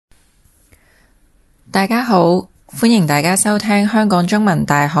大家好，歡迎大家收聽香港中文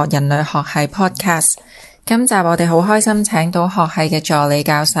大學人類學系 Podcast。今集我哋好開心請到學系嘅助理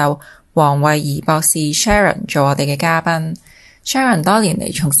教授黃惠儀博士 Sharon 做我哋嘅嘉賓。Sharon 多年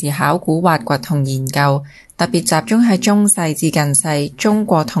嚟從事考古挖掘同研究，特別集中喺中世至近世中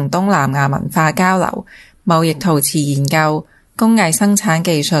國同東南亞文化交流、貿易陶瓷研究、工藝生產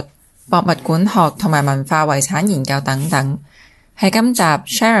技術、博物館學同埋文化遺產研究等等。喺今集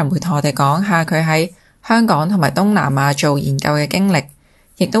Sharon 會同我哋講下佢喺香港同埋東南亞做研究嘅經歷，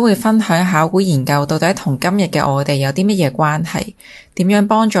亦都會分享考古研究到底同今日嘅我哋有啲乜嘢關係，點樣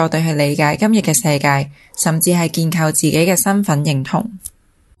幫助我哋去理解今日嘅世界，甚至係建構自己嘅身份認同。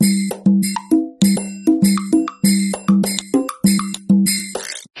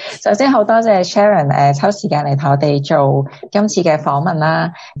首先好多謝 Sharon 抽時間嚟同我哋做今次嘅訪問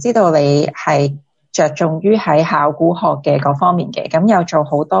啦，知道你係着重於喺考古學嘅各方面嘅，咁有做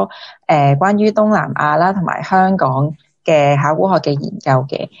好多關於東南亞啦同埋香港嘅考古學嘅研究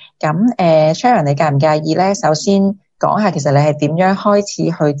嘅。咁Sharon 你介唔介意咧？首先講下其實你係點樣開始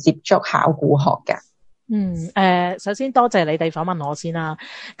去接觸考古學㗎？首先多謝你哋訪問我先啦。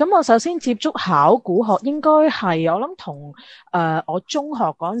咁我首先接觸考古學應該係我諗同我中學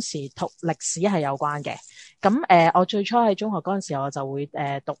嗰陣時讀歷史係有關嘅。咁我最初喺中學嗰陣時，我就會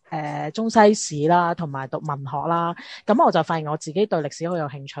讀中西史啦，同埋讀文學啦。咁我就發現我自己對歷史好有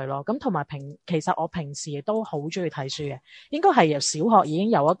興趣咯。咁同埋其實我平時亦都好中意睇書嘅，應該係由小學已經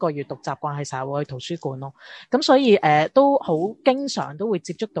有一個閱讀習慣，係成日會去圖書館咯。咁所以都好經常都會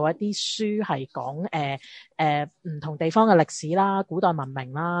接觸到一啲書係講唔同地方嘅歷史啦、古代文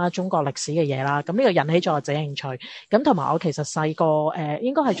明啦、中國歷史嘅嘢啦。咁呢個引起咗我自己興趣。咁同埋我其實細個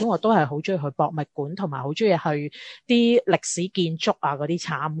應該係中學都係好中意去博物館，同埋好中意去啲歷史建築啊嗰啲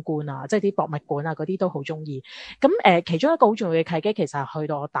參觀啊，即係啲博物館啊嗰啲都好中意。咁其中一個好重要嘅契機，其實係去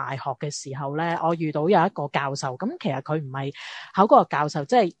到我大學嘅時候咧，我遇到有一個教授。咁其實佢唔係考古學教授，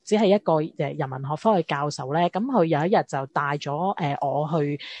即係只係一個人文學科嘅教授咧。咁佢有一日就帶咗我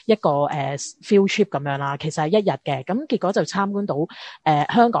去一個field trip 咁樣啦。其實係一日嘅。咁結果就參觀到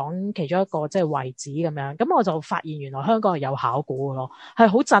香港其中一個即係遺址咁樣。咁我就發現原來香港係有考古嘅咯，係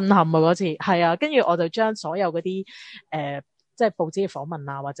好震撼啊嗰次。係啊，跟住我就將所有嗰啲即係報紙嘅訪問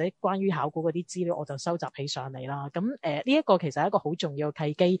啊，或者關於考古嗰啲資料，我就收集起上嚟啦。咁呢一個其實係一個好重要嘅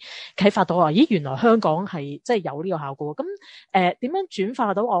契機，啟發到我，咦原來香港係即係有呢個考古。咁點樣轉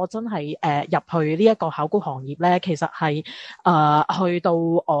化到我真係入去呢一個考古行業咧？其實係去到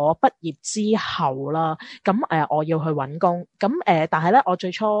我畢業之後啦。咁我要去揾工。咁但係咧，我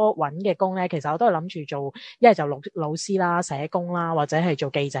最初揾嘅工咧，其實我都係諗住做一係就老師啦、社工啦，或者係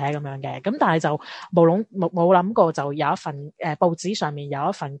做記者咁樣嘅。咁但係就冇諗過就有一份報紙上面有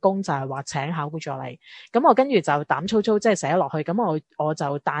一份工就係話請考古助理。咁我跟住就膽粗粗即係寫落去。咁我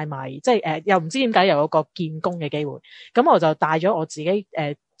就帶埋即係又唔知點解有個見工嘅機會。咁我就帶咗我自己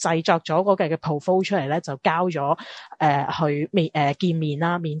製作咗嗰個嘅 portfolio 出嚟咧，就交咗去見面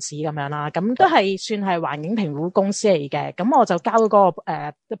啦、面試咁樣啦。咁都係算係環境評估公司嚟嘅。咁我就交咗嗰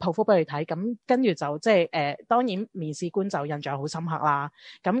個portfolio 俾佢睇。咁跟住就即係當然面試官就印象好深刻啦。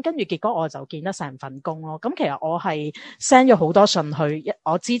咁跟住結果我就見得成份工咯。咁其實我係 send 咗好多信去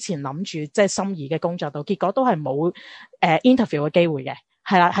我之前諗住即係心儀嘅工作度，結果都係冇interview 嘅機會嘅。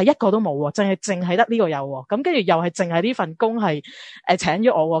係啦，係一個都冇喎，淨係得呢個有喎。咁跟住又係淨係呢份工係請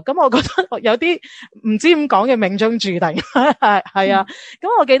咗我喎。咁我覺得有啲唔知點講嘅命中注定。係啊。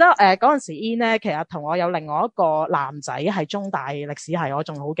咁我記得嗰陣時 in 咧，其實同我有另外一個男仔係中大歷史系，我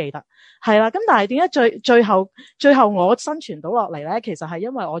仲好記得。係啦。咁但係點解最後我生存到落嚟咧？其實係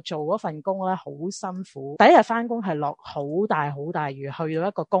因為我做嗰份工咧好辛苦。第一日翻工係落好大雨，去到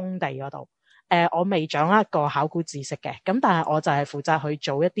一個工地嗰度。我未掌握一個考古知識嘅，咁但係我就係負責去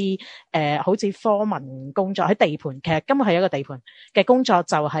做一啲好似科文工作喺地盤，其實根本係一個地盤嘅工作，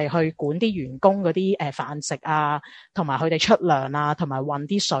就係去管啲員工嗰啲飯食啊，同埋佢哋出糧啊，同埋運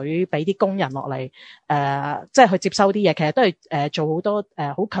啲水俾啲工人落嚟，即係去接收啲嘢，其實都係做好多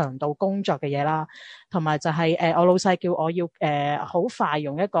好強度工作嘅嘢啦，同埋就係我老細叫我要好快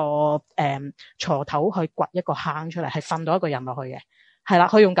用一個鋤頭去掘一個坑出嚟，係瞓到一個人落去嘅。係啦，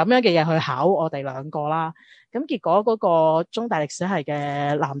佢用咁樣嘅嘢去考我哋兩個啦。咁結果嗰個中大歷史系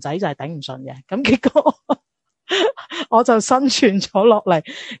嘅男仔就係頂唔順嘅。咁結果我就生存咗落嚟。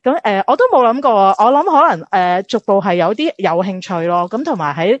咁我都冇諗過，我諗可能逐步係有啲有興趣咯。咁同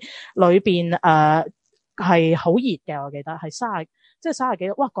埋喺裏邊係好熱嘅，我記得係30幾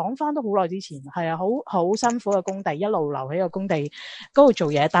度，哇！講翻都好耐之前，係啊，好辛苦嘅工地，一路留喺個工地嗰度做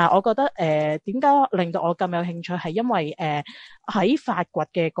嘢。但係我覺得點解令到我咁有興趣，係因為喺發掘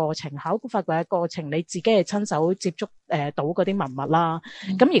嘅過程，考古發掘嘅過程，你自己係親手接觸到嗰啲文物啦。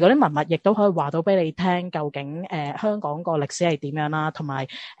咁而嗰啲文物亦都可以話到俾你聽，究竟香港個歷史係點樣啦，同埋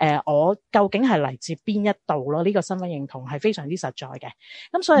我究竟係嚟自邊一度咯？呢個身份認同係非常之實在嘅。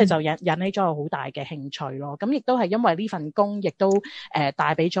咁所以就引起咗我好大嘅興趣咯。咁亦都係因為呢份工，亦都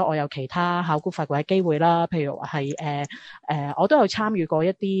帶俾咗我有其他考古發掘嘅機會啦。譬如係我都有參與過一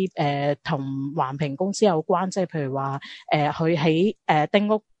啲同環評公司有關，即係譬如話佢喺丁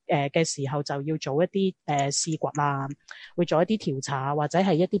屋嘅時候就要做一啲試掘啊，會做一啲調查，或者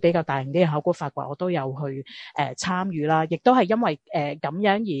係一啲比較大型啲嘅考古發掘，我都有去參與啦。亦都係因為咁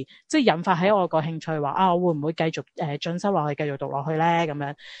樣而即係引發喺我個興趣，話啊，我會唔會繼續進修落去，繼續讀落去咧？咁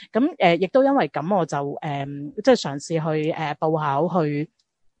樣咁亦都因為咁，我就即係嘗試去報考去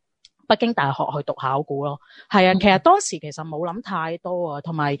北京大學去讀考古咯。係啊，其實當時其實冇諗太多啊，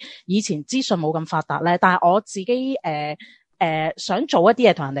同埋以前資訊冇咁發達咧，但係我自己想做一啲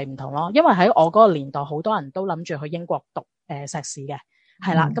嘢同人哋唔同咯，因為喺我嗰個年代好多人都諗住去英國讀碩士嘅，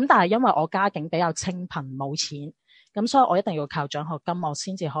係啦，咁但係因為我家境比較清貧冇錢，咁所以我一定要靠獎學金，我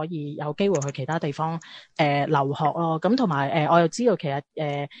先至可以有機會去其他地方留學咯。咁同埋我又知道其實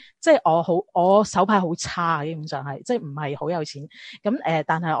即係我手牌好差，基本上係即係唔係好有錢，咁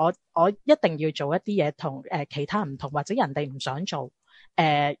但係我一定要做一啲嘢同其他唔同，或者人哋唔想做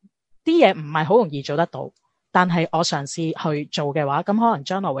啲嘢唔係好容易做得到。但係我嘗試去做嘅話，咁可能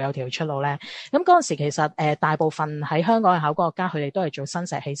將來會有條出路咧。咁嗰陣時其實大部分喺香港嘅考古學家，佢哋都係做新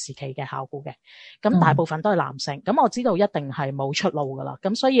石器時期嘅考古嘅。咁大部分都係男性。咁我知道一定係冇出路噶啦。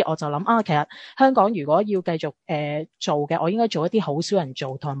咁所以我就諗啊，其實香港如果要繼續做嘅，我應該做一啲好少人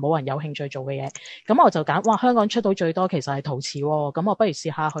做同埋冇人有興趣做嘅嘢。咁我就揀哇，香港出到最多其實係陶瓷喎。咁我不如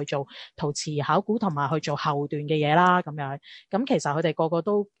試下去做陶瓷考古同埋去做後段嘅嘢啦。咁樣咁其實佢哋個個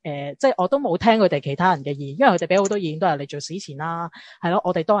都即係我都冇聽佢哋其他人嘅意見。因為佢哋俾好多意見都係嚟做史前啦，係咯，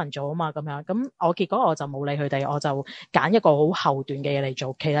我哋多人做啊嘛，咁樣，咁結果我就冇理佢哋，我就揀一個好後段嘅嘢嚟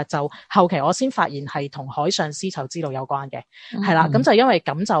做。其實就後期我先發現係同海上絲綢之路有關嘅，係啦，咁就因為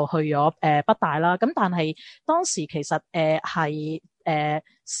咁就去咗北大啦。咁但係當時其實係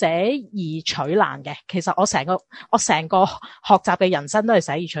捨易取難嘅。其實我成個學習嘅人生都係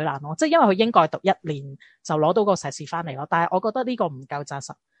捨易取難咯，即係因為去英國讀1年就攞到個碩士翻嚟咯。但係我覺得呢個唔夠紮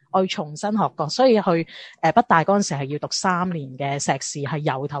實。我要重新學過，所以去北大嗰陣時係要讀3年嘅碩士，係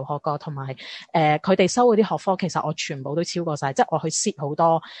由頭學過，同埋佢哋收嗰啲學科，其實我全部都超過晒，即係我去 sit 好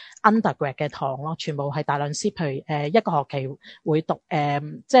多 undergrad 嘅堂咯，全部係大量 sit，譬如一個學期會讀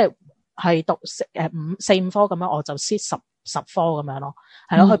即係讀4-5科咁樣，我就 sit 10科咁樣咯，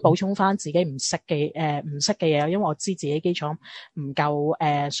係咯，去補充翻自己唔識嘅嘢，因為我知自己基礎唔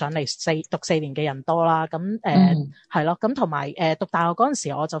夠上嚟讀4年嘅人多啦，咁係咯，咁同埋讀大學嗰陣時，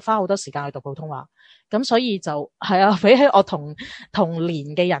我就花好多時間去讀普通話。咁所以就係啊，比起我同年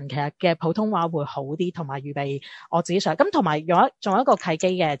嘅人，其實嘅普通話會好啲，同埋預備我自己上。咁同埋仲有一個契機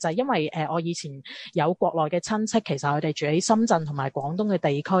嘅，就係因為我以前有國內嘅親戚，其實佢哋住喺深圳同埋廣東嘅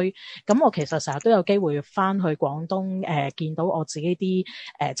地區，咁我其實成日都有機會翻去廣東見到我自己啲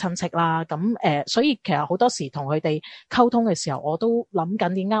親戚啦。咁所以其實好多時同佢哋溝通嘅時候，我都諗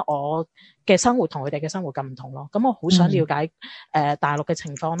緊點解我嘅生活同佢哋嘅生活咁唔同咯。咁我好想了解大陸嘅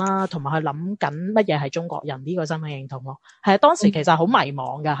情況啦，同埋去諗緊乜嘢係中國人呢個身份認同咯。係啊，當時其實好迷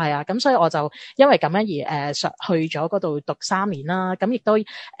茫㗎，係啊。咁所以我就因為咁樣而去咗嗰度讀3年啦。咁亦都因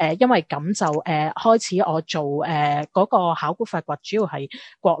為咁就開始我做嗰個考古發掘，主要係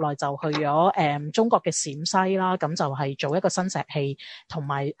國內就去咗中國嘅陝西啦。咁就係做一個新石器同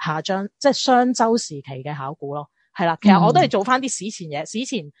埋夏商即係商周時期嘅考古咯。係啦，其實我都係做翻啲史前嘢，史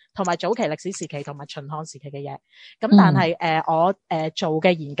前同埋早期歷史時期同埋秦漢時期嘅嘢。咁但係我做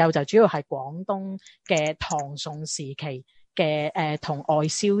嘅研究就主要係廣東嘅唐宋時期嘅同外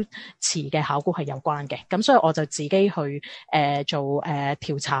銷瓷嘅考古係有關嘅。咁所以我就自己去做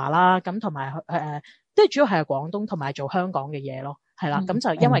調查啦。咁同埋即係主要係廣東同埋做香港嘅嘢咯。係啦，咁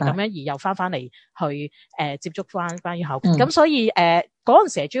就因為咁樣而又翻嚟去接觸翻關於考古。咁所以嗰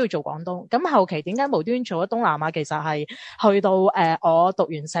陣時係主要做廣東，咁後期點解無端做咗東南亞？其實係去到我讀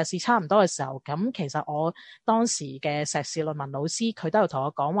完碩士差唔多嘅時候，咁其實我當時嘅碩士論文老師佢都有同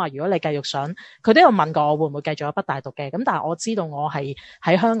我講話，如果你繼續想，佢都有問過我會唔會繼續喺北大讀嘅。咁但係我知道我係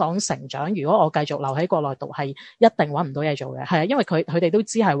喺香港成長，如果我繼續留喺國內讀，係一定揾唔到嘢做嘅。係啊，因為佢哋都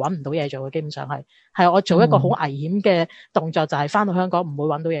知係揾唔到嘢做嘅，基本上係我做一個好危險嘅動作，就係翻到香港唔會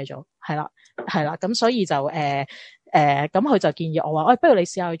揾到嘢做。係啦，咁所以就咁佢就建議我話，不如你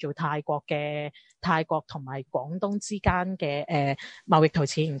試下去做泰國同埋廣東之間嘅貿易陶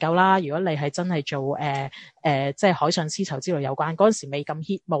瓷研究啦。如果你係真係做即係海上絲綢之類有關，嗰陣時未咁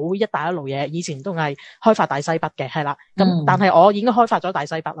hit，冇一帶一路嘢，以前都係開發大西北嘅，係啦。咁但係我已經開發咗大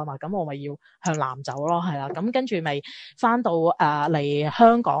西北啦嘛，咁我咪要向南走咯，係啦。咁跟住咪翻到嚟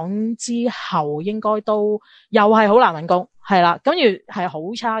香港之後，應該都又係好難揾工，係啦。跟住係好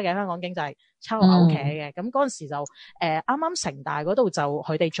差嘅香港經濟。抽牛企嘅，咁嗰陣時就啱啱成大嗰度就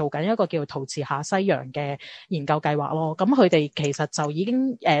佢哋做緊一個叫陶瓷下西洋嘅研究計劃咯。咁佢哋其實就已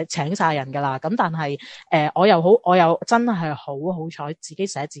經請晒人㗎啦。咁但係我又真係好彩，自己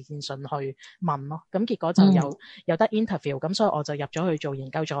寫自薦信去問咯。咁結果就有得 interview，咁所以我就入咗去做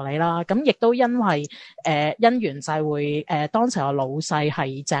研究助理啦。咁亦都因為因緣際會當時我老細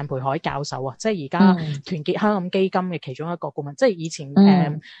係鄭培海教授啊，即係而家團結香港基金嘅其中一個顧問，即係以前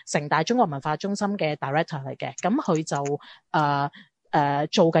成大中國文化中心嘅 director 嚟嘅。咁佢就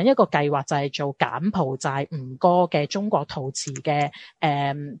做緊一個計劃，就係做柬埔寨吳哥嘅中國陶瓷嘅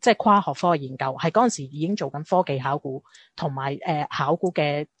即係跨學科研究，係嗰陣時已經做緊科技考古同埋考古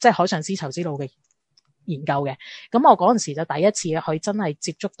嘅即係海上絲綢之路嘅研究嘅。咁我嗰陣時就第一次去真係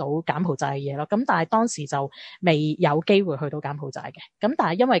接觸到柬埔寨嘅嘢咯。咁但係當時就未有機會去到柬埔寨嘅。咁但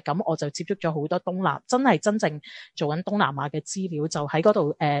係因為咁，我就接觸咗好多東南真正做緊東南亞嘅資料，就喺嗰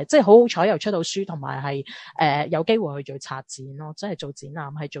度即係好彩又出到書，同埋係有機會去做策展咯，即係做展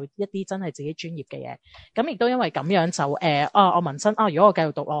覽，係做一啲真係自己專業嘅嘢。咁亦都因為咁樣就我萌生如果我繼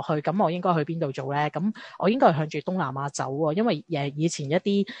續讀落去，咁我應該去邊度做咧？咁我應該係向住東南亞走喎，因為以前一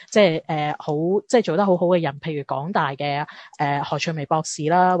啲即係好即係做得好好嘅人，譬如港大嘅何翠薇博士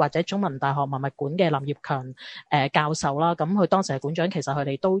啦，或者中文大學文物館嘅林業強教授啦，咁佢當時係館長，其實佢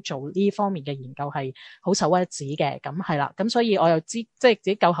哋都做呢方面嘅研究係好首屈一指嘅。咁係啦，咁所以我又知即係自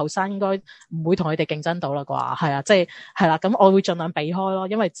己夠後生，應該唔會同佢哋競爭到啦啩，係啊，即係係啦，咁我會盡量避開咯，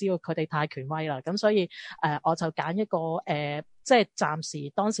因為知道佢哋太權威啦，咁所以我就揀一個即係暫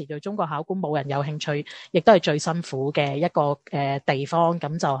時當時對中國考古冇人有興趣，亦都係最辛苦嘅一個地方，咁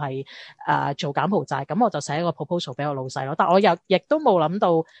就係做柬埔寨。咁我就寫一個 proposal 俾我老細咯。但我又亦都冇諗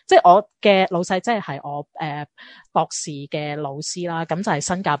到，即係我嘅老細即係我博士嘅老師啦，咁就係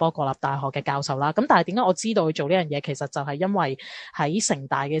新加坡國立大學嘅教授啦。咁但係點解我知道佢做呢樣嘢？其實就係因為喺成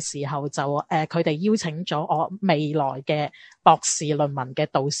大嘅時候就佢哋邀請咗我未來嘅博士論文嘅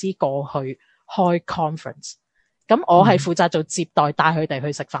導師過去開 conference。咁我係負責做接待，帶佢哋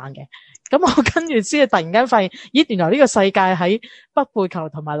去食飯嘅。咁我跟住先突然間發現，咦，原來呢個世界喺北半球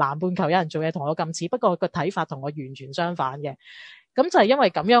同埋南半球有人做嘢同我咁似，不過個睇法同我完全相反嘅。咁就係因為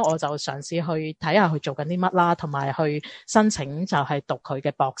咁樣，我就嘗試去睇下佢做緊啲乜啦，同埋去申請就係讀佢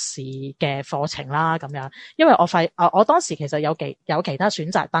嘅博士嘅課程啦咁樣。因為我當時其實有其他選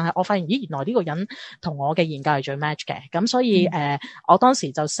擇，但係我發現咦，原來呢個人同我嘅研究係最 match 嘅。咁所以我當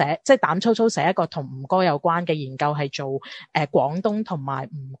時就即係膽粗粗寫一個同吳哥有關嘅研究，係做廣東同埋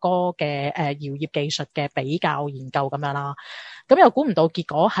吳哥嘅窯業技術嘅比較研究咁樣啦。咁又估唔到結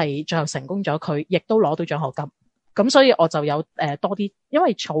果係最後成功咗，佢亦都攞到獎學金。咁所以我就有多啲，因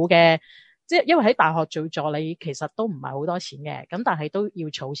為儲嘅，即係因為喺大學做助理其實都唔係好多錢嘅，咁但係都要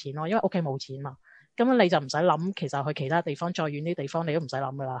儲錢咯，因為屋企冇錢嘛。咁你就唔使諗，其實去其他地方再遠啲地方你都唔使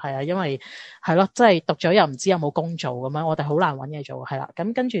諗噶啦，係啊，因為係咯，即係讀咗又唔知有冇工做咁樣，我哋好難揾嘢做，係啦。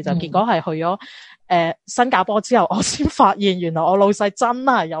咁跟住就結果係去咗新加坡之後，我先發現原來我老細真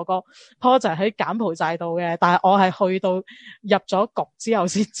係有個 project 喺柬埔寨度嘅，但係我係去到入咗局之後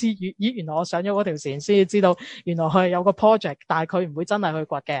先知，咦，原來我上咗嗰條線先知道，原來佢係有個 project，但係佢唔會真係去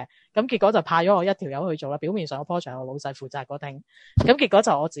掘嘅。咁結果就派咗我一條友去做啦。表面上個 project 我老細負責嗰丁，咁結果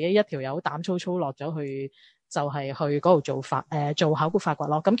就我自己一條友膽粗粗落咗去，就係去嗰度做考古發掘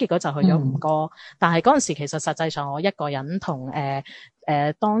咯。咁結果就去咗吳哥，但係嗰陣時其實實際上我一個人同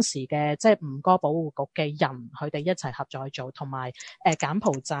當時嘅即係吳哥保護局嘅人，佢哋一齊合作去做，同埋柬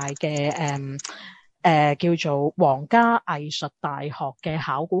埔寨嘅叫做皇家藝術大學嘅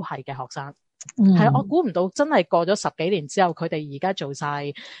考古系嘅學生。係我估唔到真係過咗10幾年之後，佢哋而家做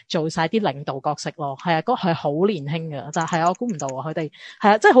晒啲領導角色咯。係啊，嗰係好年輕嘅，就係我估唔到佢哋係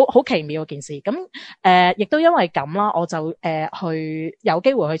啊，真係好奇妙嘅件事。咁亦都因為咁啦，我就去有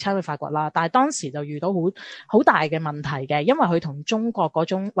機會去參與發掘啦。但係當時就遇到好大嘅問題嘅，因為佢同中國嗰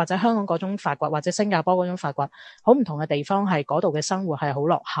種或者香港嗰種發掘或者新加坡嗰種發掘好唔同嘅地方，係嗰度嘅生活係好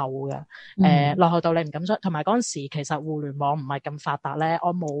落後嘅。落後到你唔敢想，同埋嗰陣時其實互聯網唔係咁發達咧，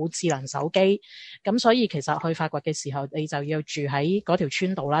我冇智能手機。咁所以其實去發掘嘅時候，你就要住喺嗰條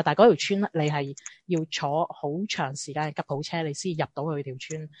村度啦。但係嗰條村你係要坐好長時間嘅吉普車，你先入到去條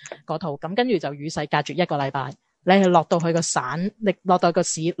村嗰度。咁跟住就與世隔絕1個禮拜。你係落到去個省，你落到個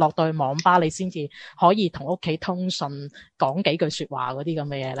市，落到去網吧，你先至可以同屋企通訊，講幾句說話嗰啲咁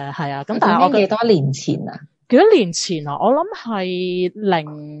嘅嘢咧。係啊，咁但係我幾多年前啊？幾多年前啊？我諗係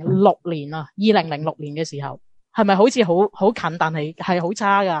06年啊，2006年嘅時候。係咪好似好近，但係好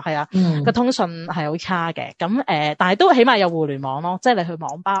差噶？係啊，個通訊係好差嘅。咁但係都起碼有互聯網咯，即係你去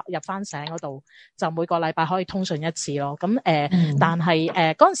網吧入翻醒嗰度，就每個禮拜可以通訊一次咯。咁但係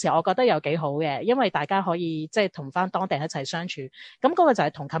嗰陣時我覺得有幾好嘅，因為大家可以即係同翻當地一齊相處。咁嗰個就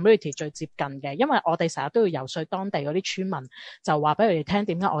係同 community 最接近嘅，因為我哋成日都要游說當地嗰啲村民，就話俾佢哋聽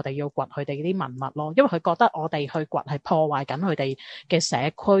點解我哋要掘佢哋嗰啲文物咯。因為佢覺得我哋去掘係破壞緊佢哋嘅社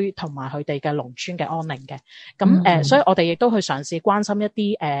區同埋佢哋嘅農村嘅安寧嘅。咁所以我哋亦都去嘗試關心一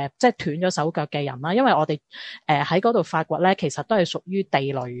啲即係斷咗手腳嘅人啦，因為我哋喺嗰度發掘咧，其實都係屬於地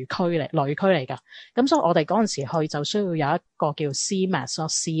雷區嚟㗎。咁所以我哋嗰陣時去就需要有一個叫 CMAC 咯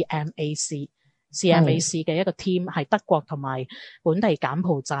，CMAC 嘅一個 team 係德國同埋本地柬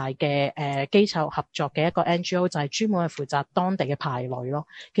埔寨嘅機構合作嘅一個 NGO， 就係專門去負責當地嘅排雷咯。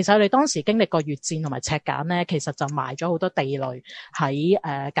其實我哋當時經歷過越戰同埋赤柬咧，其實就埋咗好多地雷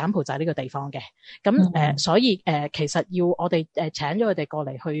喺柬埔寨呢個地方嘅。咁所以其實要我哋請咗佢哋過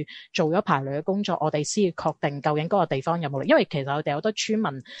嚟去做咗排雷嘅工作，我哋先要確定究竟嗰個地方有冇雷。因為其實我哋好多村民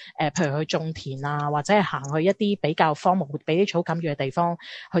譬如去種田啊，或者係行去一啲比較荒蕪俾啲草冚住嘅地方，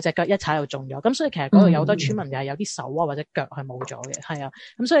佢隻腳一踩就中咗。咁所以其實嗰度有好多村民又係有啲手啊或者腳係冇咗嘅，係啊。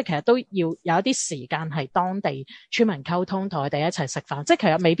咁所以其實都要有一啲時間係當地村民溝通，同佢哋一齊食飯。即係其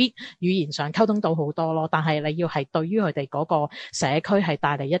實未必語言上溝通到好多咯，但係你要係對於佢哋嗰個社區係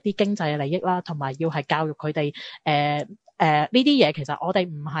帶嚟一啲經濟嘅利益啦，同埋要係教育佢哋呢啲嘢。其實我哋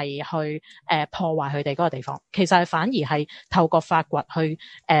唔係去破壞佢哋嗰個地方，其實係反而係透過發掘去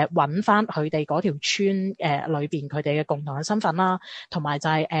揾翻佢哋嗰條村裏邊佢哋嘅共同嘅身份啦，同埋就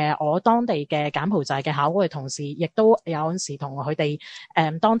係我當地嘅柬埔寨嘅考古嘅同事，亦都有陣時同佢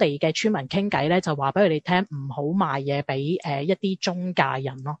哋當地嘅村民傾偈咧，就話俾佢哋聽唔好賣嘢俾一啲中介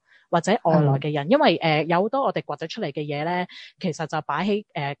人咯，或者外來嘅人，因為有好多我哋掘咗出嚟嘅嘢咧，其實就擺喺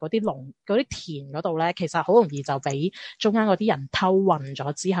嗰啲田嗰度咧，其實好容易就俾中間嗰啲人偷運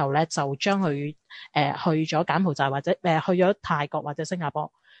咗之後咧，就將佢去咗柬埔寨或者去咗泰國或者新加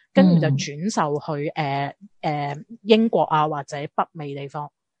坡，跟住就轉售去英國啊或者北美地方，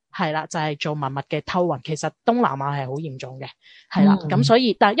係啦，就係做文物嘅偷運。其實東南亞係好嚴重嘅，係啦，咁所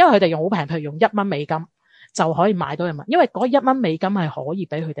以但係因為佢哋用好平，譬如用1蚊美金就可以買到嘅物，因為嗰1蚊美金係可以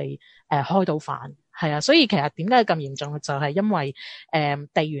俾佢哋開到飯，係啊，所以其實點解咁嚴重就係因為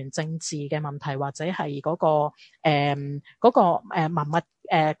地緣政治嘅問題，或者係嗰個文物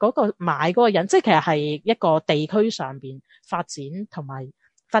嗰個買嗰個人，即係其實係一個地區上邊發展同埋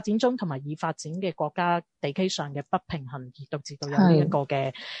發展中同埋已發展嘅國家地區上嘅不平衡，而導致到有呢一個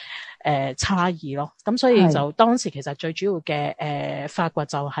嘅差異咯。咁所以就當時其實最主要嘅發掘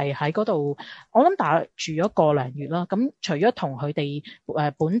就係喺嗰度，我諗大概住咗個零月啦。咁除咗同佢哋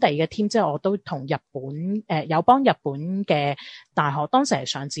本地嘅 team 之外，我都同日本有幫日本嘅大學，當時係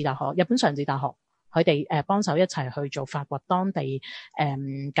上智大學，日本上智大學。佢哋幫手一齊去做發掘當地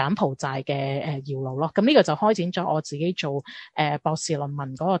柬埔寨嘅窯爐咯。咁呢個就開展咗我自己做博士論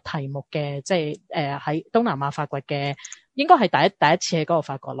文嗰個題目嘅，即係喺東南亞發掘嘅，應該係第一次喺嗰度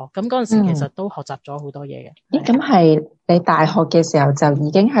發掘咯。咁嗰陣時其實都學習咗好多嘢嘅。咁係你大學嘅時候就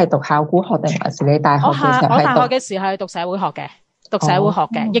已經係讀考古學定還是你大學嘅時候係讀？我大學嘅時候係讀社會學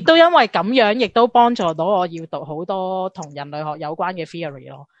嘅，亦都因為咁樣，亦都幫助到我要讀好多同人類學有關嘅 theory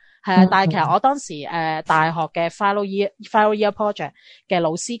咯。係啊，但係其實我當時大學嘅 final year project 嘅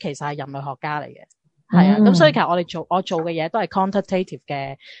老師其實係人類學家嚟嘅，係啊，咁所以其實我做嘅嘢都係 quantitative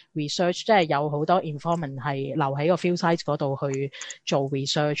嘅 research， 即係有好多 information 係留喺個 field site 嗰度去做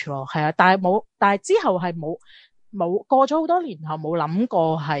research 咯，係啊，但係之後係冇過咗好多年後冇諗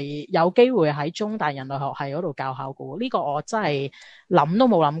過係有機會喺中大人類學系嗰度教考古，呢個我真係諗都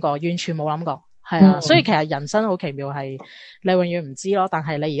冇諗過，完全冇諗過。係啊，所以其實人生好奇妙，係你永遠唔知咯。但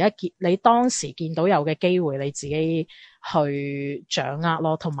係你而家你當時見到有嘅機會，你自己去掌握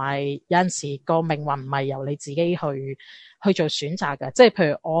咯。同埋有陣時個命運唔係由你自己去做選擇嘅。即係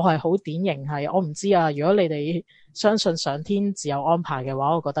譬如我係好典型係，我唔知啊。如果你哋相信上天自有安排嘅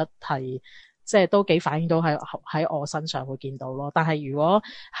話，我覺得係即係都幾反映到喺我身上會見到咯。但係如果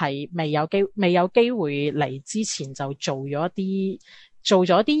係未有機會嚟之前就做咗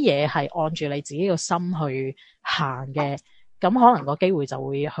啲嘢係按住你自己個心去行嘅，咁可能個機會就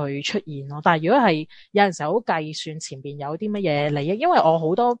會去出現咯。但係如果係有陣時候好計算前邊有啲乜嘢利益，因為我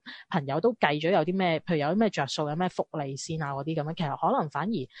好多朋友都計咗有啲咩，譬如有啲咩着數，有咩福利先啊嗰啲咁樣，其實可能反而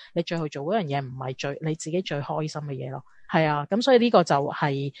你最後做嗰樣嘢唔係你自己最開心嘅嘢咯。係啊，咁所以呢個就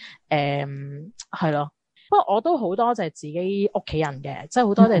係係咯。不過我都好多謝自己屋企人嘅，即係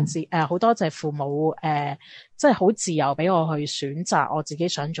好多謝好多謝父母即係好自由俾我去選擇我自己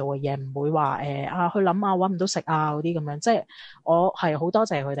想做嘅嘢，唔會話去諗啊搵唔到食啊嗰啲咁樣，即係我係好多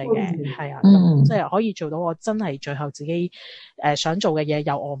謝佢哋嘅，係啊，咁即係可以做到我真係最後自己想做嘅嘢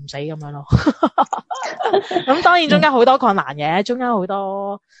又餓唔死咁樣咯。咁當然中間好多困難嘅，中間好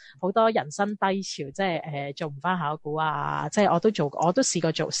多人生低潮，即係做唔翻考古啊，即係我都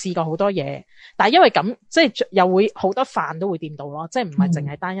試過好多嘢，但係因為咁即係又會好多飯都會掂到咯，即係唔係淨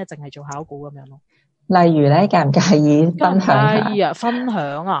係單一淨係做考古咁樣咯。例如咧，介唔介意分享下？介意啊，分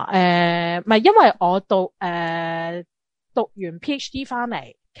享啊，唔係因為我讀完 PhD 翻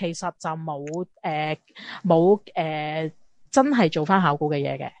嚟，其實就冇真係做翻考古嘅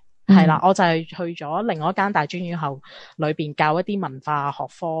嘢嘅。係啦，我就係去咗另外一間大專院校裏邊教一啲文化學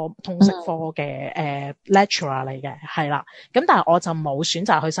科、通識科嘅lecturer 嚟嘅，係啦。咁但係我就冇選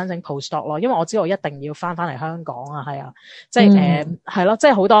擇去申請 postdoc 咯，因為我知道我一定要翻嚟香港啊，係啊，即係係咯，即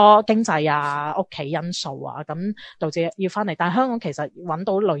係好多經濟啊、屋企因素啊，咁導致要翻嚟。但係香港其實揾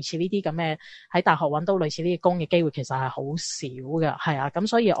到類似呢啲咁嘅喺大學揾到類似呢啲工嘅機會，其實係好少嘅，係啊。咁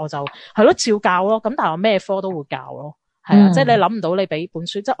所以我就係咯照教咯。咁但係我咩科都會教咯。係啊，即係你諗唔到你俾本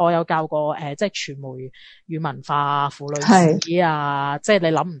書，即係我有教過即係傳媒與文化、婦女史啊，即係你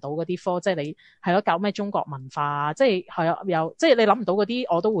諗唔到嗰啲科，即係你係咯教咩中國文化，即係係啊有，即係你諗唔到嗰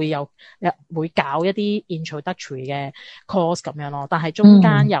啲，我都會會教一啲 introductory 嘅 course 咁樣咯。但係中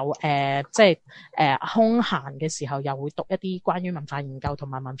間有即係空閒嘅時候，又會讀一啲關於文化研究同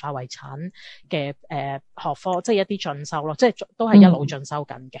埋文化遺產嘅學科，即係一啲進修咯，即係都係一路進修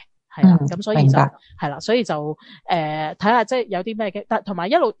緊嘅。係啦，咁所以就係啦，所以就睇下即係有啲咩嘅，但同埋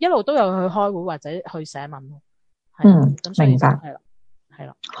一路都有去開會或者去寫文咯。咁明白。係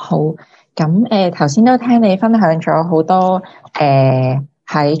啦。好，咁頭先都聽你分享咗好多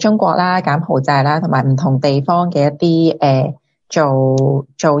喺中國啦、柬埔寨啦，同埋唔同地方嘅一啲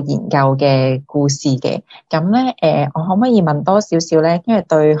做研究嘅故事嘅。咁咧我可唔可以問多少少咧？因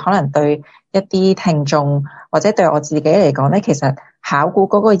為可能對一啲聽眾或者對我自己嚟講咧，其實考古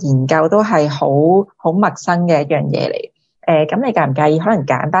嗰個研究都係好陌生嘅一樣嘢嚟。咁你介唔介意可能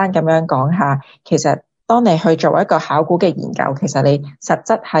簡單咁樣講下，其實當你去做一個考古嘅研究，其實你實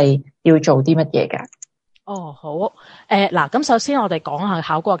質係要做啲乜嘢㗎？哦，好。嗱，咁首先我哋講下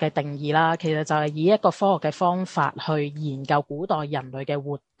考古學嘅定義啦。其實就係以一個科學嘅方法去研究古代人類嘅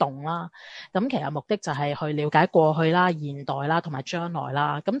活動啦。咁其實目的就係去了解過去啦、現代啦同埋將來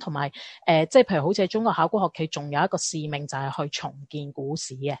啦。咁同埋即係譬如好似中國考古學，佢仲有一個使命就係去重建古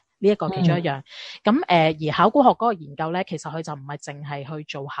史嘅。呢一個其中一樣。咁而考古學嗰個研究咧，其實佢就唔係淨係去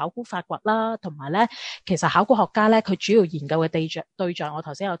做考古發掘啦，同埋咧，其實考古學家咧，佢主要研究嘅對象，我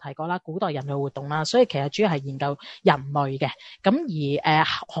頭先有提過啦，古代人類活動啦，所以其實主要係研究人類嘅。咁而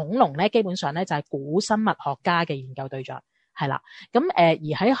恐龍咧，基本上咧就係古生物學家嘅研究對象。係啦，咁而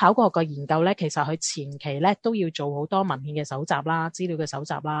喺考古學嘅研究咧，其實佢前期咧都要做好多文獻嘅搜集啦、資料嘅搜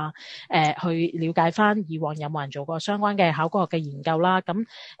集啦，去了解翻以往有冇人做過相關嘅考古學嘅研究啦。咁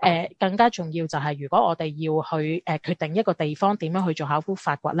更加重要就係，如果我哋要去決定一個地方點樣去做考古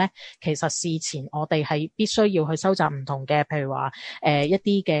發掘咧，其實事前我哋係必須要去收集唔同嘅，譬如話一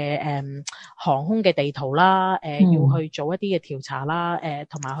啲嘅航空嘅地圖啦，要去做一啲嘅調查啦，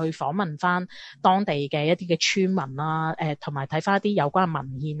同埋去訪問翻當地嘅一啲嘅村民啦，同埋睇翻一啲有關文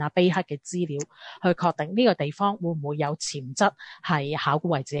獻啊、碑刻嘅資料，去確定呢個地方會唔會有潛質係考古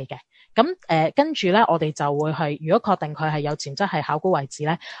遺址嚟嘅。咁跟住咧，我哋就會係，如果確定佢係有潛質係考古遺址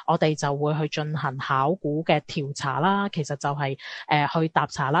咧，我哋就會去進行考古嘅調查啦。其實就係去踏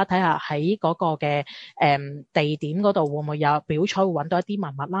查啦，睇下喺嗰個嘅地點嗰度會唔會有表彩會揾到一啲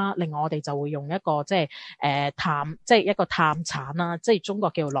文物啦。另外我哋就會用一個即係一個探鏟啦，即係中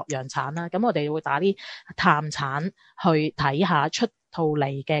國叫做洛陽鏟啦。咁我哋會打啲探鏟去睇下出套嚟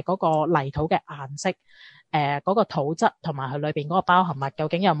嘅嗰個泥土嘅顏色。嗰個土質同埋佢裏邊嗰個包含物究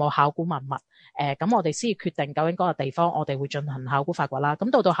竟有冇考古文物？咁我哋先決定究竟嗰個地方我哋會進行考古發掘啦。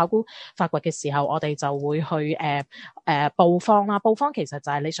咁到考古發掘嘅時候，我哋就會去布方啦。布方其實就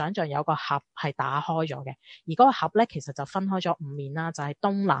係你想象有個盒係打開咗嘅，而嗰個盒咧其實就分開咗5面啦，就係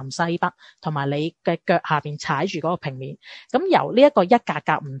東南西北，同埋你嘅腳下邊踩住嗰個平面。咁由呢一個一格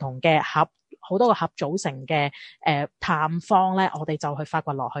格唔同嘅盒，好多個盒組成嘅探方咧，我哋就去發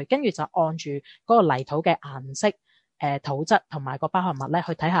掘落去，跟住就按住嗰個泥土嘅顏色、土質同埋個包含物咧，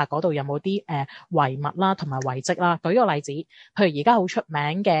去睇下嗰度有冇啲遺物啦，同埋遺跡啦。舉個例子，譬如而家好出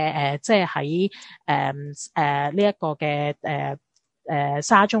名嘅即係喺呢一個嘅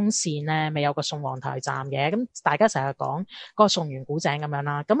沙中線咧，咪有個宋皇台站嘅，咁大家成日講嗰個宋元古井咁樣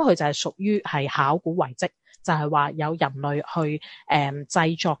啦，咁佢就係屬於係考古遺跡。就係話有人類去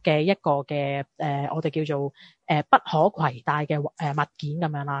製作嘅一個嘅我哋叫做不可攜帶嘅物件咁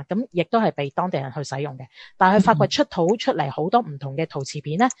樣啦，咁亦都係被當地人去使用嘅。但係佢發掘出嚟好多唔同嘅陶瓷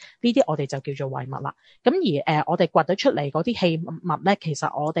片咧，呢啲我哋就叫做遺物啦。咁而我哋掘到出嚟嗰啲器物咧，其實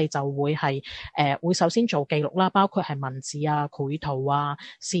我哋就會係會首先做記錄啦，包括係文字啊、繪圖啊、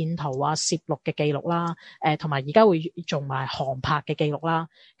線圖啊、攝錄嘅記錄啦，同埋而家會做埋航拍嘅記錄啦。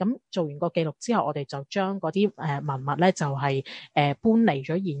咁做完個記錄之後，我哋就將嗰啲文物咧就係搬離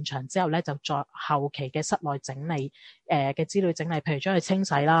咗現場之後咧，就再後期嘅室內整理嘅資料整理，譬如將佢清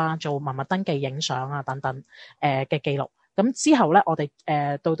洗啦，做文物登記、影相啊等等嘅記錄。咁之後咧，我哋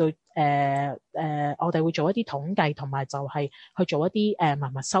到我哋會做一啲統計，同埋就係去做一啲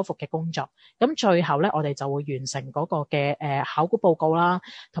文物修復嘅工作。咁最後咧，我哋就會完成嗰個嘅考古報告啦，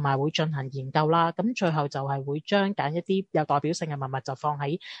同埋會進行研究啦。咁最後就係會將揀一啲有代表性嘅文物就放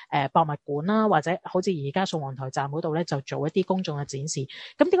喺博物館啦，或者好似而家宋皇台站嗰度咧，就做一啲公眾嘅展示。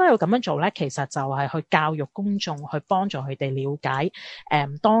咁點解要咁樣做咧？其實就係去教育公眾，去幫助佢哋了解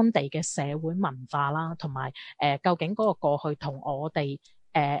當地嘅社會文化啦，同埋究竟嗰個過去同我哋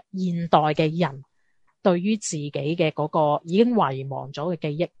現代嘅人對於自己嘅嗰個已經遺忘咗嘅記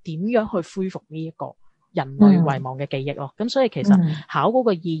憶，點樣去恢復呢一個人類遺忘嘅記憶咯？咁所以其實考古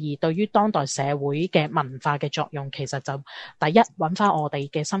嘅意義對於當代社會嘅文化嘅作用，其實就第一揾翻我哋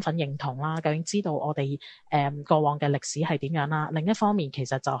嘅身份認同啦，究竟知道我哋過往嘅歷史係點樣啦。另一方面，其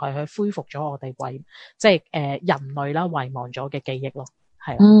實就係去恢復咗我哋人類啦遺忘咗嘅記憶咯。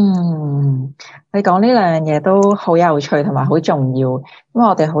係你講呢兩樣嘢都好有趣同埋好重要，因為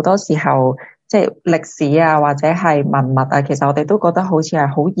我哋好多時候即係歷史啊或者係文物啊，其實我哋都覺得好似係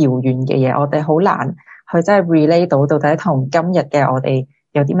好遙遠嘅嘢，我哋好難去真係 relate 到底同今日嘅我哋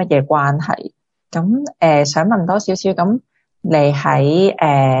有啲乜嘢關係。咁想問多少少，咁你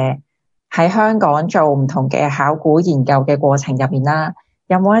喺香港做唔同嘅考古研究嘅過程入面啦，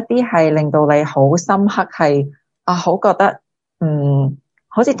有冇一啲係令到你好深刻，係好覺得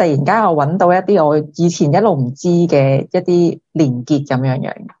好似突然間我揾到一啲我以前一路唔知嘅一啲連結咁樣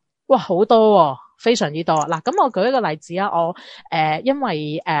樣。哇，好多喎！非常之多嗱，咁我舉一個例子啊，我因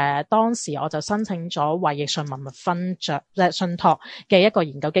為當時我就申請咗衛奕信文物勳爵信託嘅一個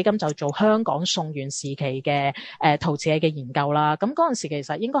研究基金，就做香港宋元時期嘅陶瓷器嘅研究啦。咁嗰陣時其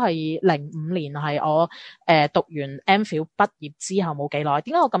實應該係05年，係我讀完 MPhil 畢業之後冇幾耐。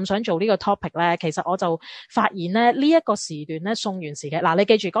點解我咁想做呢個 topic 咧？其實我就發現咧呢一個時段咧宋元時期嗱，你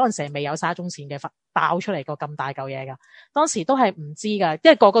記住嗰陣時未有沙中線嘅爆出嚟個咁大嚿嘢㗎，當時都係唔知㗎，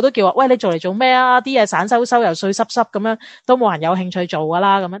因為個個都叫我喂，你做嚟做咩啊？啲嘢散收收又碎濕濕咁樣，都冇人有興趣做㗎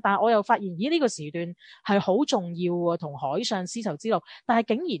啦咁樣。但係我又發現，咦呢個時段係好重要喎，同海上絲綢之路，但係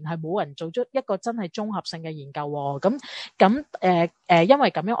竟然係冇人做出一個真係綜合性嘅研究喎。因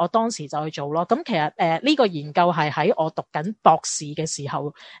為咁樣，我當時就去做咯。咁其實呢個研究係喺我讀緊博士嘅時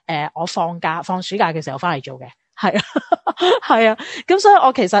候，我放暑假嘅時候翻嚟做嘅。係啊，係啊，咁所以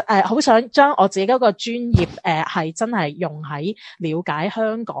我其實好想將我自己嗰個專業係真係用喺了解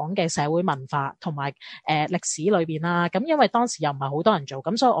香港嘅社會文化同埋歷史裏邊啦。咁因為當時又唔係好多人做，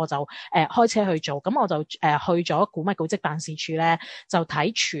咁所以我就開車去做。咁我就去咗古物古蹟辦事處咧，就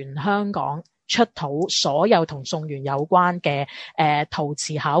睇全香港出土所有同宋元有關嘅陶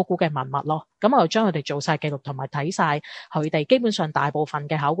瓷考古嘅文物咯。咁我就將佢哋做晒記錄，同埋睇晒佢哋基本上大部分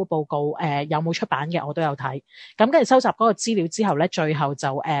嘅考古報告，有冇出版嘅我都有睇。咁跟住收集嗰個資料之後咧，最後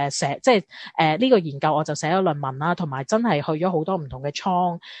就寫呢個研究我就寫咗論文啦，同埋真係去咗好多唔同嘅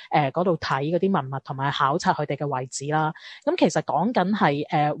倉嗰度睇嗰啲文物，同埋考察佢哋嘅位置啦。咁其實講緊係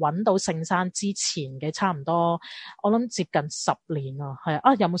揾到聖山之前嘅差唔多，我諗接近10年啊，係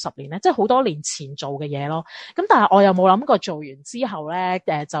啊，有冇10年咧？即係好多年前做嘅嘢咯。咁但係我又冇諗過做完之後咧，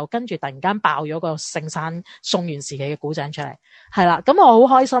就跟住突然間爆咗個聖山宋元時期嘅古井出嚟，係啦。咁我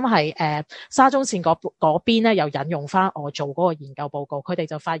好開心係沙中線嗰邊咧又引用翻我做嗰個研究報告，佢哋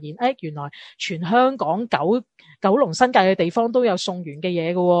就發現原來全香港九龍新界嘅地方都有宋元嘅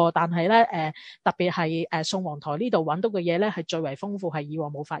嘢喎。但係咧特別係宋皇台呢度揾到嘅嘢咧係最為豐富，係以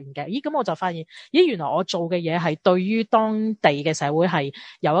往冇發現嘅。咁我就發現原來我做嘅嘢係對於當地嘅社會係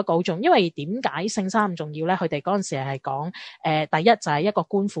有一個好重要。因為點解聖山咁重要咧？佢哋嗰陣時係講第一就係一個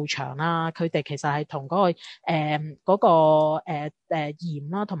官庫場啦。佢哋其實係同嗰個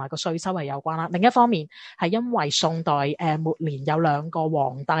鹽啦，同埋個稅收係有關啦。另一方面係因為宋代末年有2個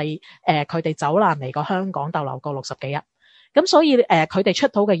皇帝佢哋走難嚟過香港逗留過60幾日。咁所以佢哋出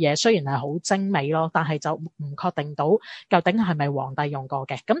土嘅嘢雖然係好精美咯，但係就唔確定到究竟係咪皇帝用過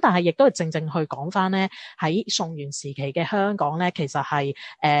嘅。咁但係亦都係正正去講翻咧，喺宋元時期嘅香港咧，其實係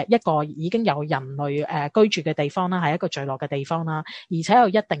一個已經有人類居住嘅地方啦，係一個聚落嘅地方啦，而且有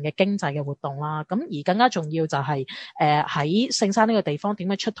一定嘅經濟嘅活動啦。咁而更加重要就係喺聖山呢個地方點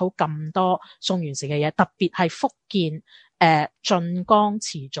解出土咁多宋元時嘅嘢，特別係福建晉江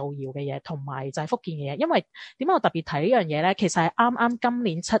瓷造窯嘅嘢，同埋就係福建嘅嘢。因為點解我特別睇呢樣嘢咧？其實係啱啱今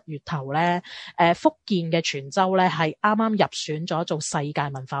年7月頭咧，福建嘅泉州咧係啱啱入選咗做世界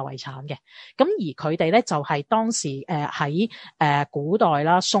文化遺產嘅。咁而佢哋咧就係當時喺古代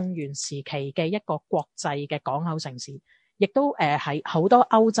啦，宋元時期嘅一個國際嘅港口城市。亦都係好多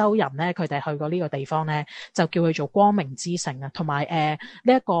歐洲人咧，佢哋去過呢個地方咧，就叫佢做光明之城啊。同埋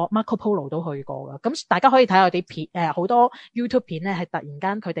呢一個 Marco Polo 都去過㗎。咁大家可以睇下啲片，好多 YouTube 片咧係突然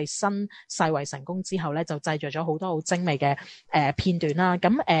間佢哋新世遺成功之後咧，就製作咗好多好精美嘅片段啦。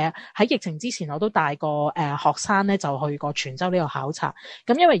咁喺疫情之前，我都帶過學生咧就去過泉州呢度考察。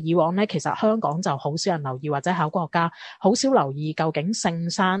咁因為以往咧其實香港就好少人留意，或者考古學家好少留意究竟聖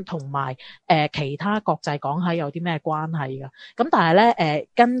山同埋其他國際港口有啲咩關係。咁但係咧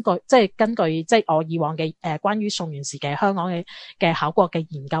根據即係我以往嘅關於宋元時期香港嘅考古嘅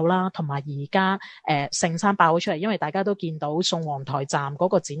研究啦，同埋而家聖山爆咗出嚟，因為大家都見到宋皇臺站嗰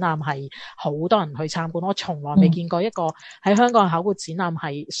個展覽係好多人去參觀，我從來未見過一個喺香港嘅考古展覽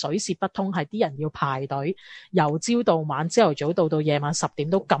係水泄不通，係啲人要排隊由朝到晚，朝頭早到夜晚10點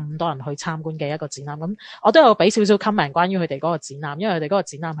都咁多人去參觀嘅一個展覽。咁我都有俾少少 comment 關於佢哋嗰個展覽，因為佢哋嗰個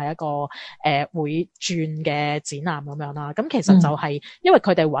展覽係一個會轉嘅展覽咁樣啦。咁其實就係因為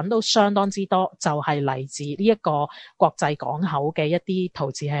佢哋揾到相當之多，就係嚟自呢一個國際港口嘅一啲陶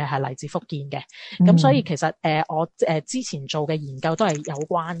瓷係嚟自福建嘅。咁所以其實我之前做嘅研究都係有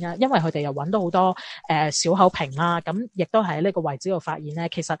關嘅，因為佢哋又揾到好多小口瓶啦。咁亦都喺呢個位置度發現咧，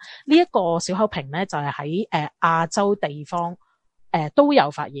其實呢一個小口瓶咧就係喺亞洲地方都有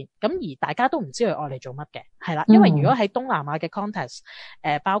發現，咁而大家都唔知佢愛嚟做乜嘅，係啦，因為如果喺東南亞嘅 context，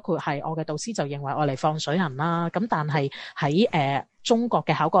包括係我嘅導師就認為愛嚟放水銀啦，咁但係喺中國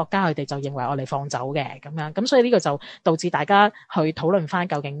嘅考古學家佢哋就認為愛嚟放酒嘅咁樣，咁所以呢個就導致大家去討論翻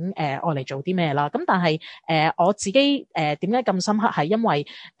究竟愛嚟做啲咩啦。咁但係我自己點解咁深刻係因為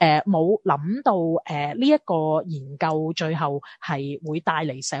冇諗到呢一個研究最後係會帶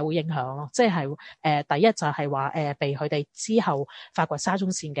嚟社會影響咯，即係第一就係話被佢哋之後發掘沙中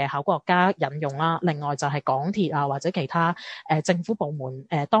線嘅考古學家引用啦，另外就係港鐵啊或者其他政府部門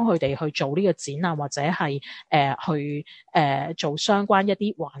當佢哋去做呢個展覽或者係去做相關一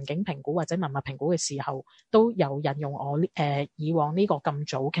啲環境評估或者文物評估嘅時候，都有引用我以往呢個咁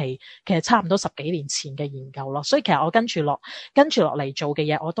早期，其實差唔多10幾年前嘅研究咯。所以其實我跟住落嚟做嘅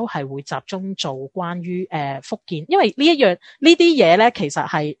嘢，我都係會集中做關於福建，因為呢啲嘢咧，其實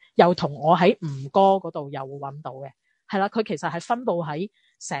係又同我喺吳哥嗰度又會揾到嘅，係啦，佢其實係分佈喺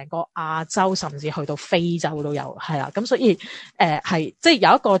成個亞洲甚至去到非洲都有，係啦，咁所以係即係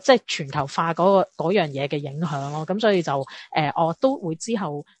有一個即係全球化嗰樣嘢嘅影響咯，咁所以就我都會之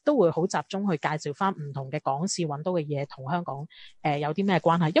後都會好集中去介紹翻唔同嘅港史揾到嘅嘢同香港有啲咩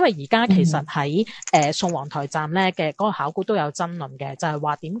關係，因為而家其實喺宋皇臺站咧嘅嗰個考古都有爭論嘅，就係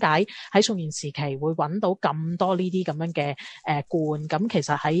話點解喺宋元時期會揾到咁多呢啲咁樣嘅罐，咁其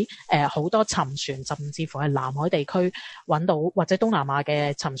實喺好多沉船甚至乎係南海地區揾到或者東南亞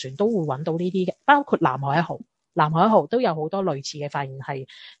嘅沉船都會揾到呢啲嘅，包括南海一號都有好多類似嘅發現係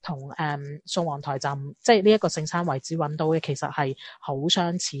同宋皇臺站即係呢一個聖山遺址揾到嘅其實係好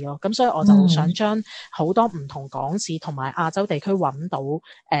相似咯。咁所以我就想將好多唔同港史同埋亞洲地區揾到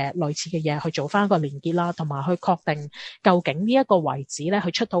類似嘅嘢去做翻一個連結啦，同埋去確定究竟呢一個遺址咧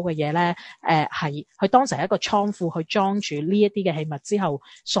佢出土嘅嘢咧係佢當時係一個倉庫去裝住呢一啲嘅器物之後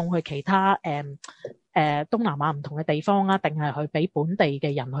送去其他東南亞唔同嘅地方啊，定係去俾本地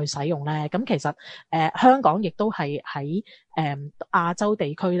嘅人去使用咧？咁其實香港亦都係喺亞洲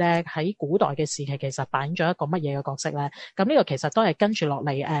地區咧，喺古代嘅時期其實扮演咗一個乜嘢嘅角色咧？咁呢個其實都係跟住落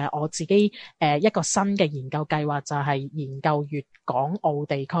嚟我自己一個新嘅研究計劃，就係研究粵港澳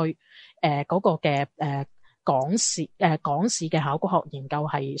地區嗰個嘅港史嘅考古學研究，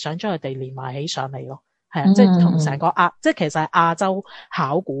係想將佢哋連埋起上嚟咯。係啊，即係同成個即係其實係亞洲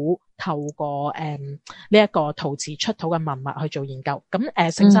考古透過呢一個陶瓷出土嘅文物去做研究，咁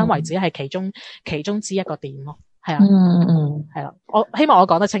聖山遺址係其中之一個點咯，係啊，係啦，我希望我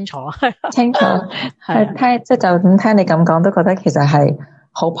講得清楚，清楚係聽即係就咁聽你咁講，都覺得其實係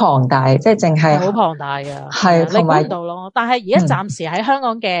好龐大，即係淨係好龐大㗎，係你估同埋唔到咯。但係而家暫時喺香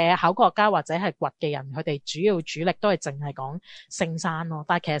港嘅考古學家或者係掘嘅人，佢哋主力都係淨係講聖山咯。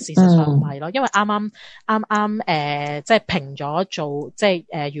但係其實事實上唔係咯，因為啱即係評咗做即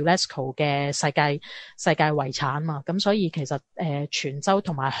係UNESCO 嘅世界遺產嘛。咁所以其實泉州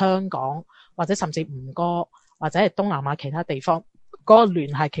同埋香港或者甚至吳哥或者係東南亞其他地方，嗰個聯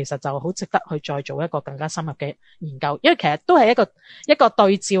繫其實就好值得去再做一個更加深入嘅研究，因為其實都係一個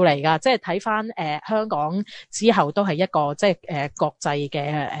對照嚟㗎，即係睇翻香港之後都係一個即係國際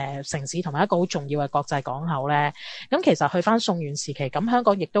嘅城市同埋一個好重要嘅國際港口咧。咁其實去翻宋元時期，咁香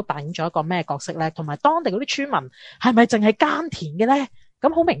港亦都扮演咗一個咩角色咧？同埋當地嗰啲村民係咪淨係耕田嘅咧？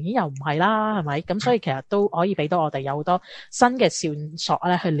咁好明顯又唔係啦，係咪？咁所以其實都可以俾到我哋有好多新嘅線索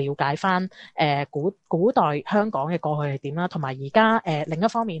咧，去了解翻古代香港嘅過去係點啦，同埋而家另一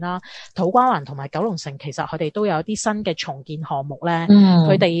方面啦，土瓜灣同埋九龍城其實佢哋都有啲新嘅重建項目咧，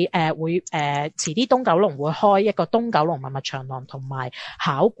佢哋會遲啲東九龍會開一個東九龍文物長廊同埋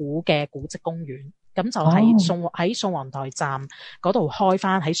考古嘅古蹟公園。咁就喺宋皇臺站嗰度開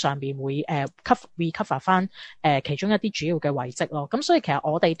翻，喺上邊會recover 翻其中一啲主要嘅遺跡咯。咁所以其實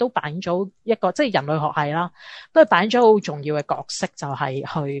我哋都扮演咗一個即係人類學系啦，都係扮演咗好重要嘅角色，就係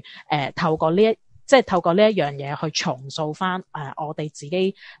去透過呢一樣嘢去重塑翻我哋自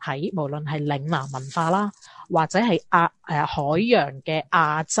己喺無論係嶺南文化啦，或者係海洋嘅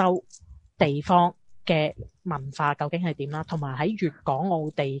亞洲地方嘅文化究竟係點啦，同埋喺粵港澳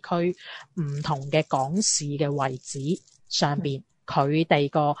地區唔同嘅港市嘅位置上邊，佢哋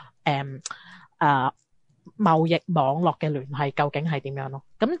個貿易網絡嘅聯繫究竟係點樣咯？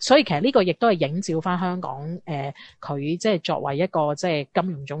咁所以其實呢個亦都係映照翻香港佢即係作為一個即係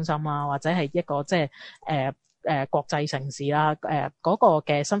金融中心啊，或者係一個即係國際城市啦，嗰個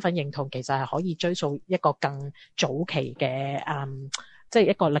嘅身份認同其實係可以追溯一個更早期嘅即係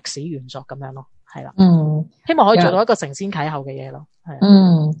一個歷史元素咁樣咯。係啦，希望可以做到一個承先啟後嘅嘢咯。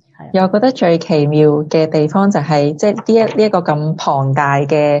係又覺得最奇妙嘅地方就係即係呢一個咁龐大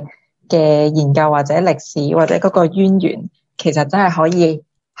嘅研究或者歷史或者嗰個淵源，其實真係可以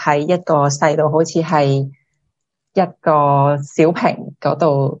喺一個細到好似係一個小瓶嗰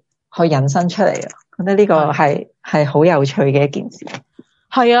度去引申出嚟啊！覺得呢個係好有趣嘅一件事。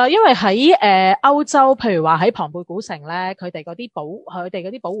係啊，因為喺歐洲，譬如話喺龐貝古城咧，佢哋嗰啲保護好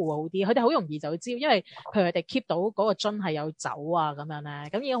啲，佢哋好容易就會知道，因為譬如佢哋 keep 到嗰個樽係有酒啊咁樣咧，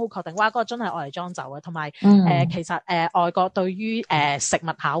咁已經好確定哇，嗰個樽係愛嚟裝酒嘅，同埋其實外國對於食物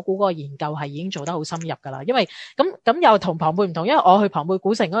考古嗰個研究係已經做得好深入㗎啦，因為咁又同龐貝唔同，因為我去龐貝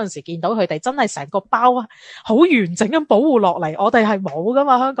古城嗰陣時見到佢哋真係成個包好完整咁保護落嚟，我哋係冇㗎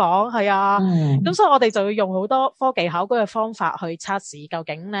嘛，香港係啊，咁所以我哋就要用好多科技考古嘅方法去測試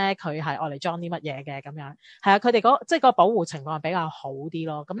究竟咧佢係愛嚟裝啲乜嘢嘅咁樣，係啊，佢哋即係個保護情況係比較好啲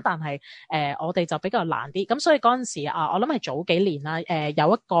咯。咁但係我哋就比較難啲。咁所以嗰陣時我諗係早幾年啦，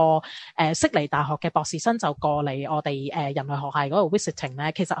有一個悉尼大學嘅博士生就過嚟我哋人類學系嗰度 visiting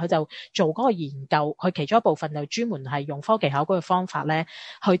咧，其實佢就做嗰個研究，佢其中一部分就專門係用科技考古嘅方法咧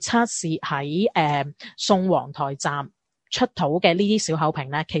去測試喺宋皇臺站出土嘅呢啲小口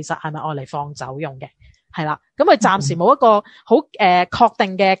瓶咧，其實係咪愛嚟放酒用嘅？係啦，咁佢暫時冇一個好確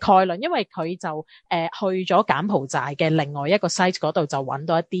定嘅概論，因為佢就去咗柬埔寨嘅另外一個 site 嗰度就揾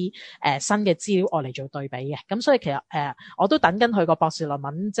到一啲新嘅資料愛嚟做對比嘅，咁所以其實我都等緊佢個博士論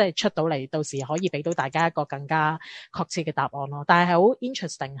文即係出到嚟，到時可以俾到大家一個更加確切嘅答案咯。但係係好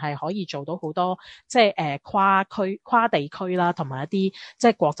interesting， 係可以做到好多即係跨地區啦，同埋一啲即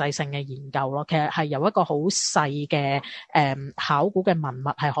係國際性嘅研究咯。其實係由一個好細嘅考古嘅文物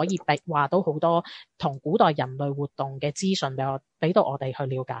係可以話到好多同古代人類活動嘅資訊俾到我哋去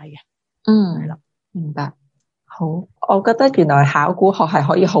了解嘅。係啦，明白。好，我覺得原來考古學係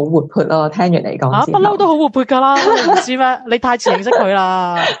可以好活潑咯。聽完你講，不嬲都好活潑噶啦，你唔知咩？你太遲認識佢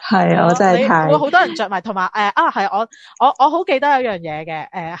啦。係啊，我真係太會好多人着埋，同埋係我好記得有樣嘢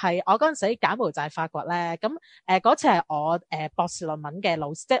嘅，係我嗰陣時喺柬埔寨發掘咧，咁嗰次係我博士論文嘅老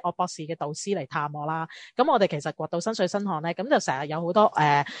師，即係我博士嘅導師嚟探我啦。咁我哋其實掘到新水新漢咧，咁就成日有好多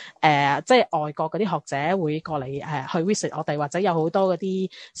即係外國嗰啲學者會過嚟去 visit 我哋，或者有好多嗰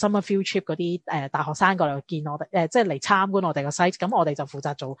啲 summer field trip 嗰啲大學生過嚟見我哋。即係嚟參觀我哋個 site， 咁我哋就負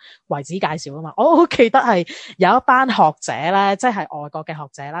責做遺址介紹啊嘛。我好記得係有一班學者咧，即係外國嘅學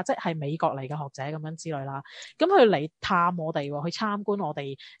者啦，即係美國嚟嘅學者咁樣之類啦。咁佢嚟探我哋，去參觀我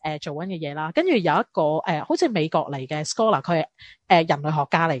哋做緊嘅嘢啦。跟住有一個好似美國嚟嘅 scholar，佢係人類學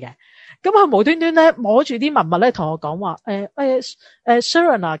家嚟嘅。咁佢無端端咧摸住啲文物咧，同我講話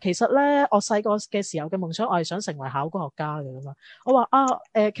，Sharon 啊，其實咧我細個嘅時候嘅夢想，我係想成為考古學家嘅咁啊。我話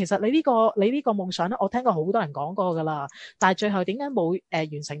其實你呢個夢想咧，我聽過好多人講過噶啦，但係最後點解冇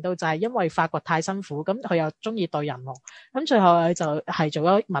完成到，就係因為發掘太辛苦，咁佢又中意對人喎，咁最後佢就係做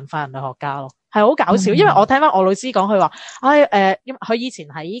咗文化人類學家咯。係好搞笑，因為我聽翻我老師講，佢話，因為佢以前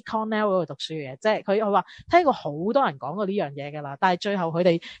喺 Cornell 嗰度讀書嘅，即係佢話聽過好多人講過呢樣嘢㗎啦，但係最後佢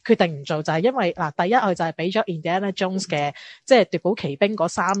哋決定唔做，就係因為嗱，第一佢就係俾咗 Indiana Jones 嘅即係奪寶奇兵嗰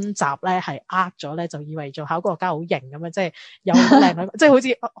3集咧係呃咗咧，就以為做考古學家好型咁樣，即係有好靚女，即係好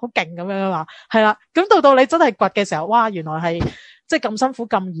似好勁咁樣啊嘛，係啦，咁到你真係掘嘅時候，哇，原來係即係咁辛苦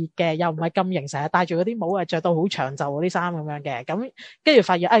咁熱嘅，又唔係咁型，成日戴住嗰啲帽啊，着到好長袖嗰啲衫咁樣嘅，咁跟住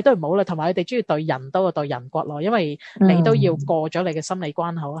發現都唔好啦，同埋佢哋中意對人多過對人骨咯，因為你都要過咗你嘅心理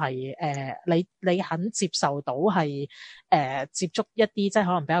關口，係你肯接受到係接觸一啲即係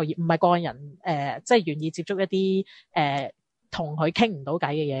可能比較唔係個人即係願意接觸一啲同佢傾唔到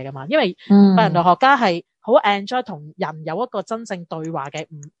偈嘅嘢噶嘛，因為人類學家係好 enjoy 同人有一個真正對話嘅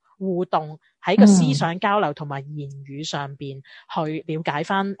互動，喺個思想交流同埋言語上邊去了解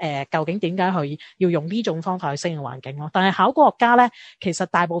翻究竟點解佢要用呢種方法去適應環境咯。但係考古學家咧，其實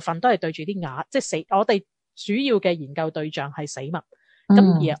大部分都係對住啲瓦，即係死。我哋主要嘅研究對象係死物，咁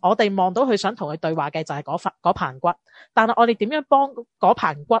而我哋望到佢想同佢對話嘅就係嗰棚骨，但係我哋點樣幫嗰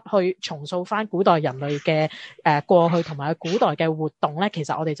棚骨去重塑翻古代人類嘅過去同埋古代嘅活動咧？其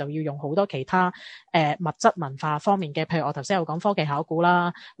實我哋就要用好多其他物質文化方面嘅，譬如我頭先有講科技考古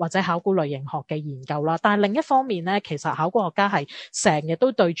啦，或者考古類型學嘅研究啦。但係另一方面咧，其實考古學家係成日都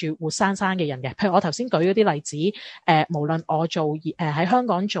對住活生生嘅人嘅，譬如我頭先舉嗰啲例子，無論我做喺香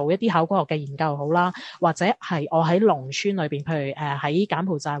港做一啲考古學嘅研究好啦，或者係我喺農村裏邊，譬如喺柬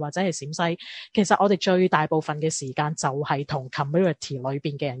埔寨或者係陝西，其實我哋最大部分嘅時間就係同 community 裏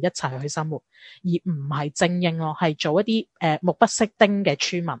邊嘅人一齊去生活，而唔係精英咯，係做一啲目不識丁嘅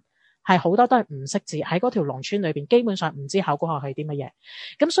村民，係好多都係唔識字，喺嗰條農村裏邊基本上唔知考古學係啲乜嘢。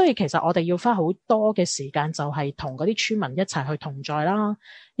咁所以其實我哋要花好多嘅時間，就係同嗰啲村民一齊去同在啦，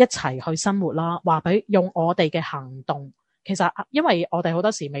一齊去生活啦，話俾用我哋嘅行動。其實因為我哋好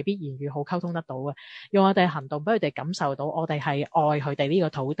多時未必言語好溝通得到嘅，用我哋行動俾佢哋感受到我哋係愛佢哋呢個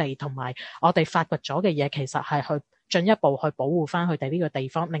土地，同埋我哋發掘咗嘅嘢其實係去進一步去保護翻佢哋呢個地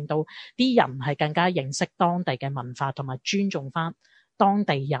方，令到啲人係更加認識當地嘅文化，同埋尊重翻當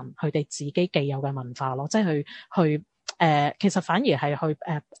地人佢哋自己既有嘅文化咯，即係去其實反而係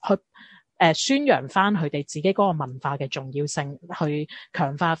去宣揚翻佢哋自己嗰個文化嘅重要性，去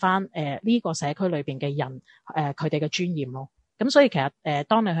強化翻呢個社區裏邊嘅人佢哋嘅尊嚴咯。咁所以其實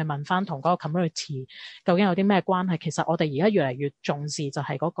當你去問翻同嗰個 community 究竟有啲咩關係，其實我哋而家越嚟越重視就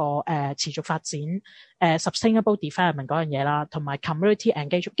係嗰個持續發展sustainable development 嗰樣嘢啦，同埋 community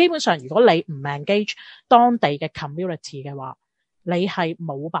engage。基本上如果你唔 engage 當地嘅 community 嘅話，你係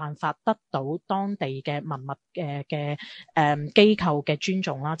冇辦法得到當地嘅文物嘅機構嘅尊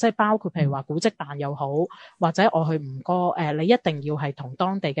重啦，即係包括譬如話古蹟辦又好，或者我去吳哥你一定要係同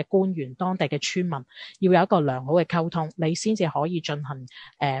當地嘅官員、當地嘅村民要有一個良好嘅溝通，你先至可以進行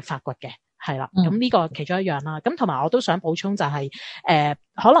發掘嘅。係啦，咁呢個其中一樣啦。咁同埋我都想補充就係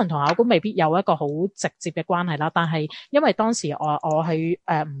可能同考古未必有一個好直接嘅關係啦，但係因為當時我去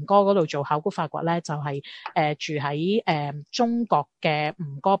吳哥嗰度做考古發掘咧，就係住喺中國嘅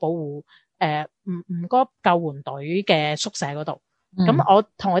吳哥保護吳哥救援隊嘅宿舍嗰度。咁我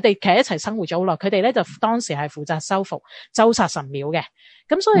同佢哋其實一齊生活咗好耐，佢哋咧就當時係負責修復周殺神廟嘅。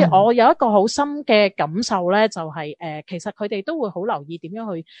咁所以我有一個好深嘅感受咧，就係其實佢哋都會好留意點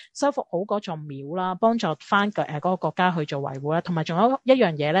樣去修復好嗰座廟啦，幫助翻嗰個國家去做維護啦。同埋仲有一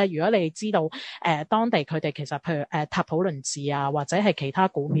樣嘢咧，如果你知道當地佢哋其實譬如塔普倫寺啊，或者係其他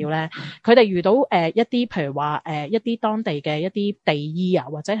古廟咧，佢哋遇到一啲譬如話一啲當地嘅一啲地衣啊，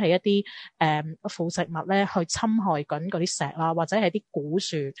或者係一啲腐蝕物咧去侵害緊嗰啲石啦，或者係啲古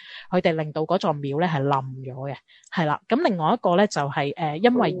樹，佢哋令到嗰座廟咧係冧咗嘅。係啦，咁另外一個咧就係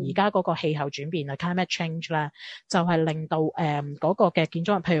因為而家嗰個氣候轉變啊 climate change 咧，就係令到嗰個嘅建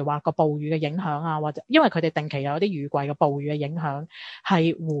築物，譬如話個暴雨嘅影響啊，或者因為佢哋定期有啲雨季嘅暴雨嘅影響，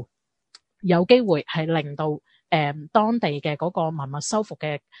係有機會係令到當地嘅嗰個文物修復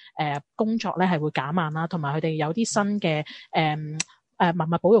嘅工作咧係會減慢啦，同埋佢哋有啲新嘅文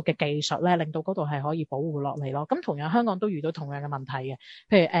物保育嘅技術咧，令到嗰度係可以保護落嚟咯。咁同樣香港都遇到同樣嘅問題嘅，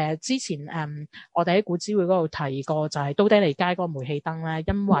譬如之前我哋喺古諮會嗰度提過，就係都爹利街嗰個煤氣燈咧，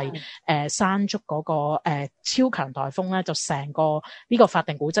因為山竹嗰個超強颱風咧，就成個呢個法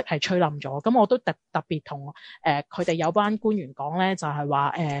定古蹟係吹冧咗。咁我都特別同佢哋有關官員講咧，就係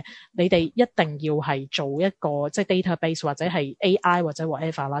話你哋一定要係做一個即係 database 或者係 AI 或者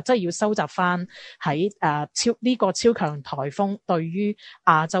whatever 啦，即係要收集翻喺呢個超強颱風對於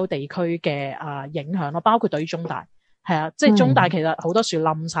亞洲地區嘅影響咯，包括對於中大。係啊，即係中大其實好多樹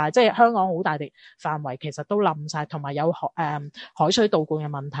冧晒，即係香港好大地範圍其實都冧晒，同埋有海水倒灌嘅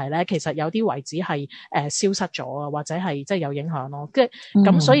問題咧，其實有啲遺址係消失咗啊，或者係即係有影響咯。即係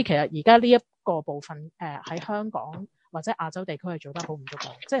咁，所以其實而家呢一個部分喺香港或者亞洲地區係做得好唔足夠，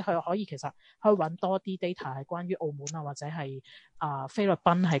即係佢可以其實可以揾多啲 data 係關於澳門啊，或者係菲律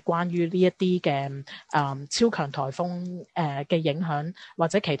賓係關於呢一啲嘅超強颱風嘅影響，或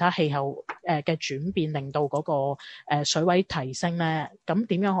者其他氣候嘅轉變，令到嗰個水位提升咧，咁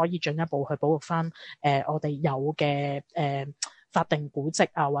點樣可以進一步去保護翻我哋有嘅法定古蹟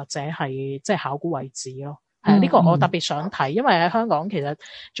啊，或者係即係考古遺址咯。係呢個我特別想睇，因為喺香港其實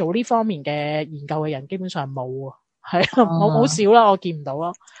做呢方面嘅研究嘅人基本上冇啊。係啊，好少啦，我見唔到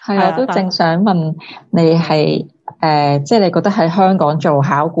咯。係啊，都正想問你係即係你覺得喺香港做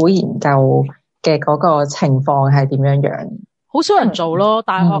考古研究嘅嗰個情況係點樣樣？好少人做咯，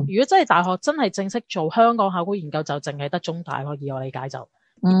大學如果真係大學真係正式做香港考古研究，就淨係得中大咯，以我理解就。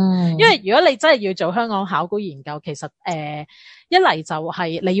因為如果你真係要做香港考古研究，其實一嚟就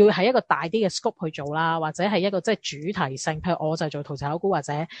係你要喺一個大啲嘅 scope 去做啦，或者係一個即係主題性，譬如我就做陶瓷考古，或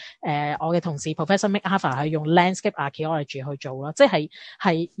者我嘅同事 Professor McArthur 係用 landscape archaeology 去做啦，即係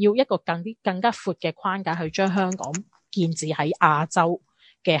要一個更加闊嘅框架去將香港建置喺亞洲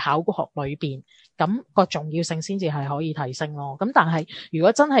嘅考古學裏邊，咁個重要性先至係可以提升咯。咁但係如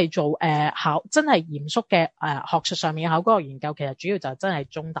果真係做真係嚴肅嘅學術上面嘅考古學研究，其實主要就真係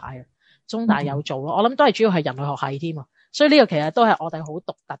中大有做咯。我諗都係主要係人類學系添啊。所以呢個其實都係我哋好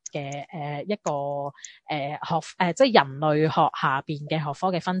獨特嘅一個即係人類學下邊嘅學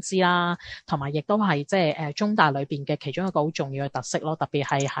科嘅分支啦，同埋亦都係即係中大裏邊嘅其中一個好重要嘅特色咯。特別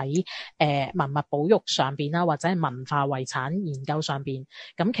係喺文物保育上邊啦，或者係文化遺產研究上邊。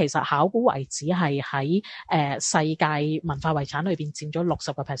咁其實考古遺址係喺世界文化遺產裏邊佔咗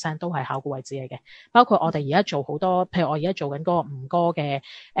60%都係考古遺址嚟嘅。包括我哋而家做好多，譬如我而家做緊嗰個吳哥嘅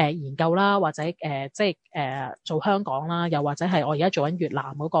研究啦，或者即係做香港啦。又或者係我而家做緊越南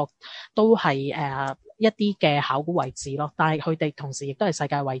嗰個，都係一啲嘅考古遺址咯。但係佢哋同時亦都係世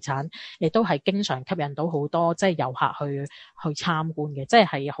界遺產，亦都係經常吸引到好多即係遊客去參觀嘅，即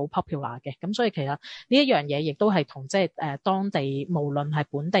係好 popular 嘅。咁所以其實呢一樣嘢亦都係同即係當地無論係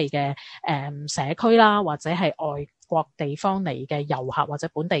本地嘅社區啦，或者係外國地方嚟嘅遊客或者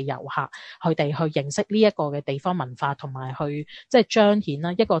本地遊客，佢哋去認識呢一個嘅地方文化，同埋去即係彰顯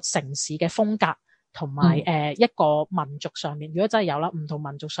啦一個城市嘅風格。同埋一個民族上面，如果真係有啦，唔同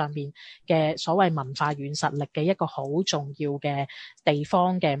民族上面嘅所謂文化軟實力嘅一個好重要嘅地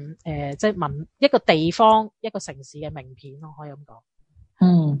方嘅即係一個地方一個城市嘅名片咯，可以咁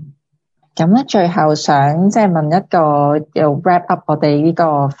講。咁咧最後想即係問一個要 wrap up 我哋呢個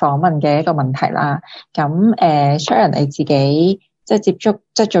訪問嘅一個問題啦。咁Sharon 你自己即係接觸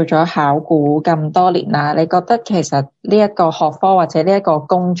即係做咗考古咁多年啦，你覺得其實呢一個學科或者呢一個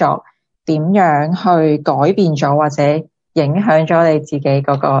工作點樣去改變咗或者影響咗你自己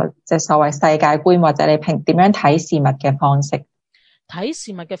嗰個即係所謂世界觀，或者你點樣睇事物嘅方式？睇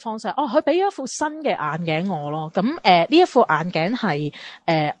事物嘅方式，佢俾咗一副新嘅眼鏡我咯。咁呢一副眼鏡係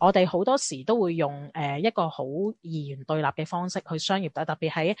我哋好多時都會用一個好二元對立嘅方式去商業，特別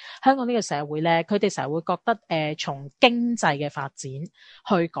喺香港呢個社會咧，佢哋成日會覺得從經濟嘅發展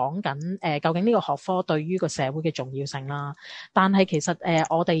去講緊究竟呢個學科對於個社會嘅重要性啦。但係其實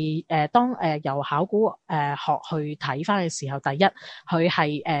我哋當由考古學去睇翻嘅時候，第一佢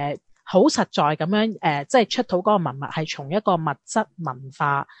係好實在咁樣即係出土嗰個文物係從一個物質文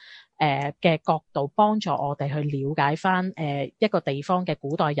化嘅角度幫助我哋去了解翻一個地方嘅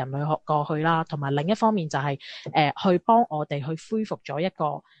古代人類學過去啦，同埋另一方面就係去幫我哋去恢復咗一個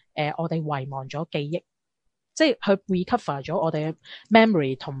我哋遺忘咗記憶，即係去 recover 咗我哋嘅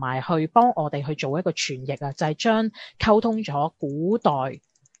memory， 同埋去幫我哋去做一個傳譯啊，就係將溝通咗古代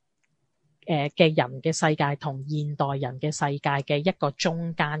嘅人嘅世界同現代人嘅世界嘅一個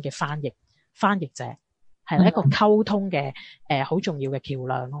中間嘅翻譯者，係一個溝通嘅好重要嘅橋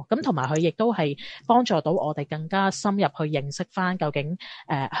樑咯。咁同埋佢亦都係幫助到我哋更加深入去認識翻究竟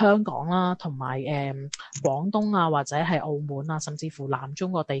香港啦，同埋廣東啊，或者係澳門啊，甚至乎南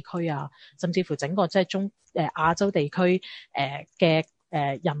中國地區啊，甚至乎整個即係亞洲地區嘅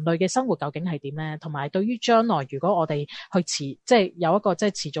人類嘅生活究竟係點咧？同埋對於將來如果我哋去即係有一個即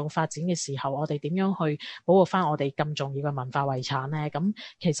係持續發展嘅時候，我哋點樣去保護翻我哋咁重要嘅文化遺產咧？咁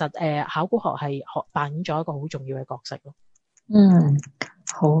其實考古學係扮演咗一個好重要嘅角色咯。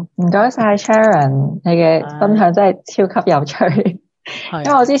好，唔該晒 Sharon， 你嘅分享真係超級有趣。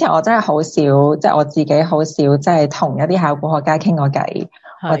因為我之前我真係好少，即係我自己好少，即係同一啲考古學家傾過偈，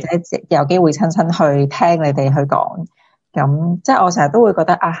或者有機會親身去聽你哋去講。咁即係我成日都會覺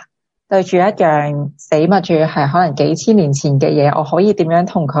得對住一樣死物，仲要係可能幾千年前嘅嘢，我可以點樣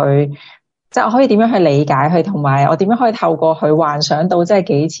同佢，即係我可以點樣去理解佢，同埋我點樣可以透過佢幻想到即係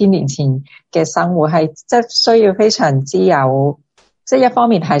幾千年前嘅生活，係即係需要非常之有，即係一方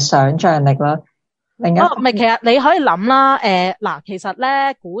面係想像力啦。另一唔係，其實你可以諗啦，嗱，其實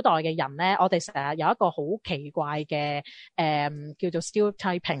咧古代嘅人咧，我哋成日有一個好奇怪嘅叫做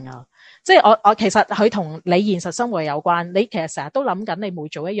stereotyping 啊，即係我其實佢同你現實生活有關。你其實成日都諗緊，你每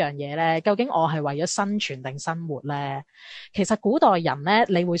做一樣嘢咧，究竟我係為咗生存定生活咧？其實古代人咧，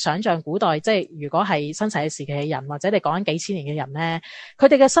你會想象古代即係如果係新世紀時期嘅人，或者你講緊幾千年嘅人咧，佢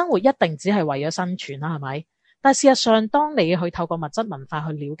哋嘅生活一定只係為咗生存啦，係咪？但事實上，當你去透過物質文化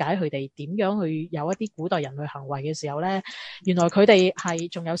去了解佢哋點樣去有一啲古代人類行為嘅時候咧，原來佢哋係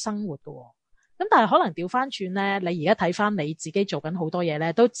仲有生活㗎喎。咁但係可能調翻轉咧，你而家睇翻你自己做緊好多嘢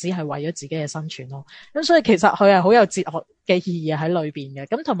咧，都只係為咗自己嘅生存咯。咁所以其實佢係好有哲學嘅意義喺裏邊嘅。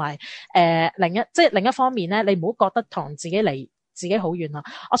咁同埋另一方面咧，你唔好覺得同自己好遠啦。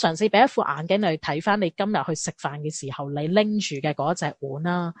我嘗試俾一副眼鏡你去睇翻你今日去食飯嘅時候，你拎住嘅嗰隻碗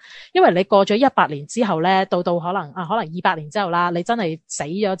啦。因為你過咗100年之後咧，到可能200年之後啦，你真係死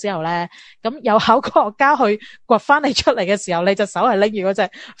咗之後咧，咁有考古學家去掘翻你出嚟嘅時候，你隻手係拎住嗰隻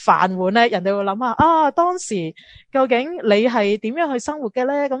飯碗咧，人哋會諗下當時究竟你係點樣去生活嘅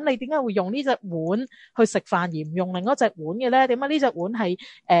咧？咁你點解會用呢隻碗去食飯而唔用另一隻碗嘅咧？點解呢隻碗係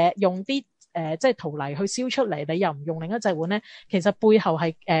用啲即係陶泥去燒出嚟，你又唔用另一隻碗咧？其實背後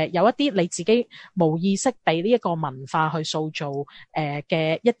係有一啲你自己無意識俾呢一個文化去塑造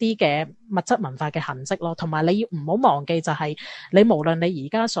嘅一啲嘅物質文化嘅痕跡咯。同埋你要唔好忘記就係你無論你而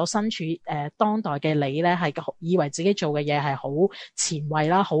家所身處當代嘅你咧，係以為自己做嘅嘢係好前衛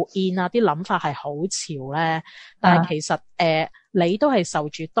啦、好 in 啦，啲諗法係好潮咧，但係其實你都係受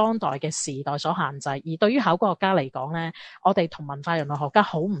住當代嘅時代所限制。而對於考古學家嚟講咧，我哋同文化人類學家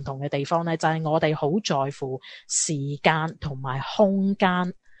好唔同嘅地方咧，就係我哋好在乎時間同埋空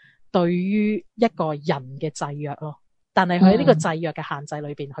間對於一個人嘅制約咯。但係佢喺呢個制約嘅限制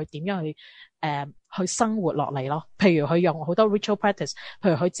裏邊，佢點樣去生活落嚟咯？譬如佢用好多 ritual practice， 譬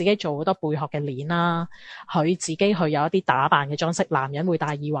如佢自己做好多貝殼嘅鏈啦，佢自己去有一啲打扮嘅裝飾，男人會戴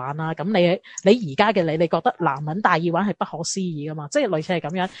耳環啦。咁你而家嘅你覺得男人戴耳環係不可思議噶嘛？即係類似係咁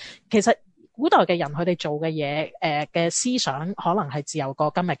樣。其實古代嘅人佢哋做嘅嘢嘅思想可能係自由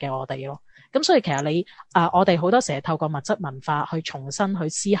過今日嘅我哋咯。咁所以其實我哋好多時係透過物質文化去重新去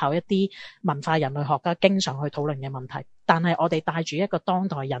思考一啲文化人類學家經常去討論嘅問題，但係我哋帶住一個當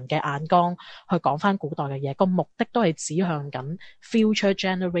代人嘅眼光去講翻古代嘅嘢，個目的都係指向緊 future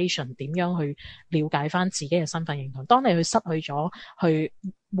generation 點樣去了解翻自己嘅身份認同。當你去失去咗去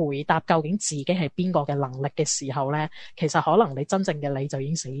回答究竟自己係邊個嘅能力嘅時候咧，其實可能你真正嘅你就已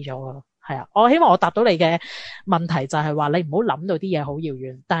經死咗㗎咯。係啊，我希望我答到你嘅問題就係話你唔好諗到啲嘢好遙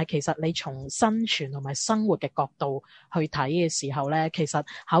遠，但係其實你從生存同埋生活嘅角度去睇嘅時候咧，其實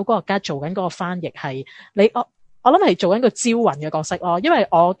考古學家做緊嗰個翻譯係我諗係做緊個招魂嘅角色咯。因為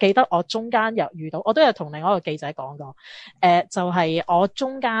我記得我中間有遇到，我都有同另外一個記者講過，就係我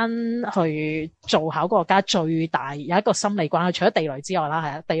中間去做考古學家最大有一個心理關口，除咗地雷之外啦，係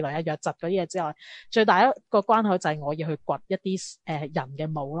啊，地雷啊、瘧疾嗰啲嘢之外，最大一個關口就係我要去掘一啲人嘅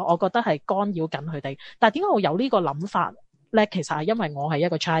墓咯。我覺得係干擾緊佢哋，但係點解我有呢個諗法咧？其實係因為我係一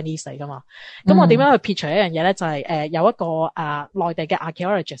個 Chinese 嚟噶嘛。咁我點樣去撇除一樣嘢咧？就係有一個內地嘅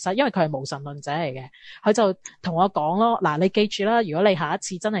archaeologist， 因為佢係無神論者嚟嘅，佢就同我講咯，嗱，你記住啦，如果你下一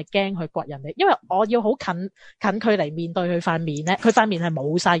次真係驚去掘人哋，因為我要好近距離面對佢塊面咧，佢塊面係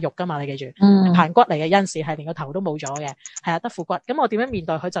冇晒肉噶嘛，你記住，棚骨嚟嘅，有陣時係連個頭都冇咗嘅，係啊，得副骨。咁我點樣面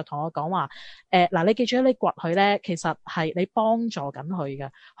對佢？就同我講話，嗱，你記住你掘佢咧，其實係你幫助緊佢嘅，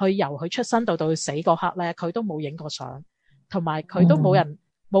佢由佢出生到佢死嗰刻咧，佢都冇影過相。同埋佢都冇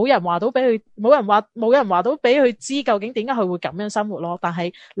人話到俾佢，冇人話到俾佢知究竟點解佢會咁樣生活咯。但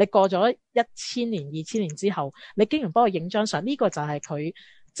係你過咗1000年、2000年之後，你竟然幫佢影張相，呢個就係佢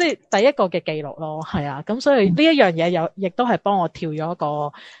即係第一個嘅記錄咯，係啊，咁所以呢一樣嘢亦都係幫我跳咗一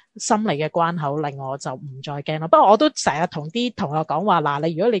個心理嘅關口，令我就唔再驚咯。不過我都成日同啲同學講話，嗱，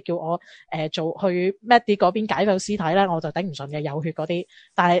你如果你叫我做去 Medi 嗰邊解剖屍體咧，我就頂唔順嘅，有血嗰啲，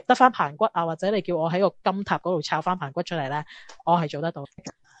但係得翻棚骨啊，或者你叫我喺個金塔嗰度抄翻棚骨出嚟咧，我係做得到。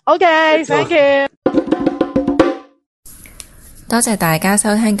OK，thank you。多謝大家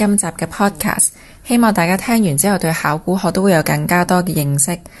收聽今集嘅 podcast， 希望大家聽完之後對考古學都會有更加多嘅認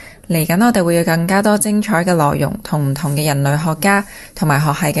識。嚟緊我哋會有更加多精彩嘅內容，同唔同嘅人類學家同埋學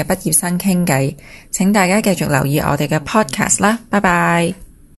系嘅畢業生傾偈。請大家繼續留意我哋嘅 podcast 啦，拜拜。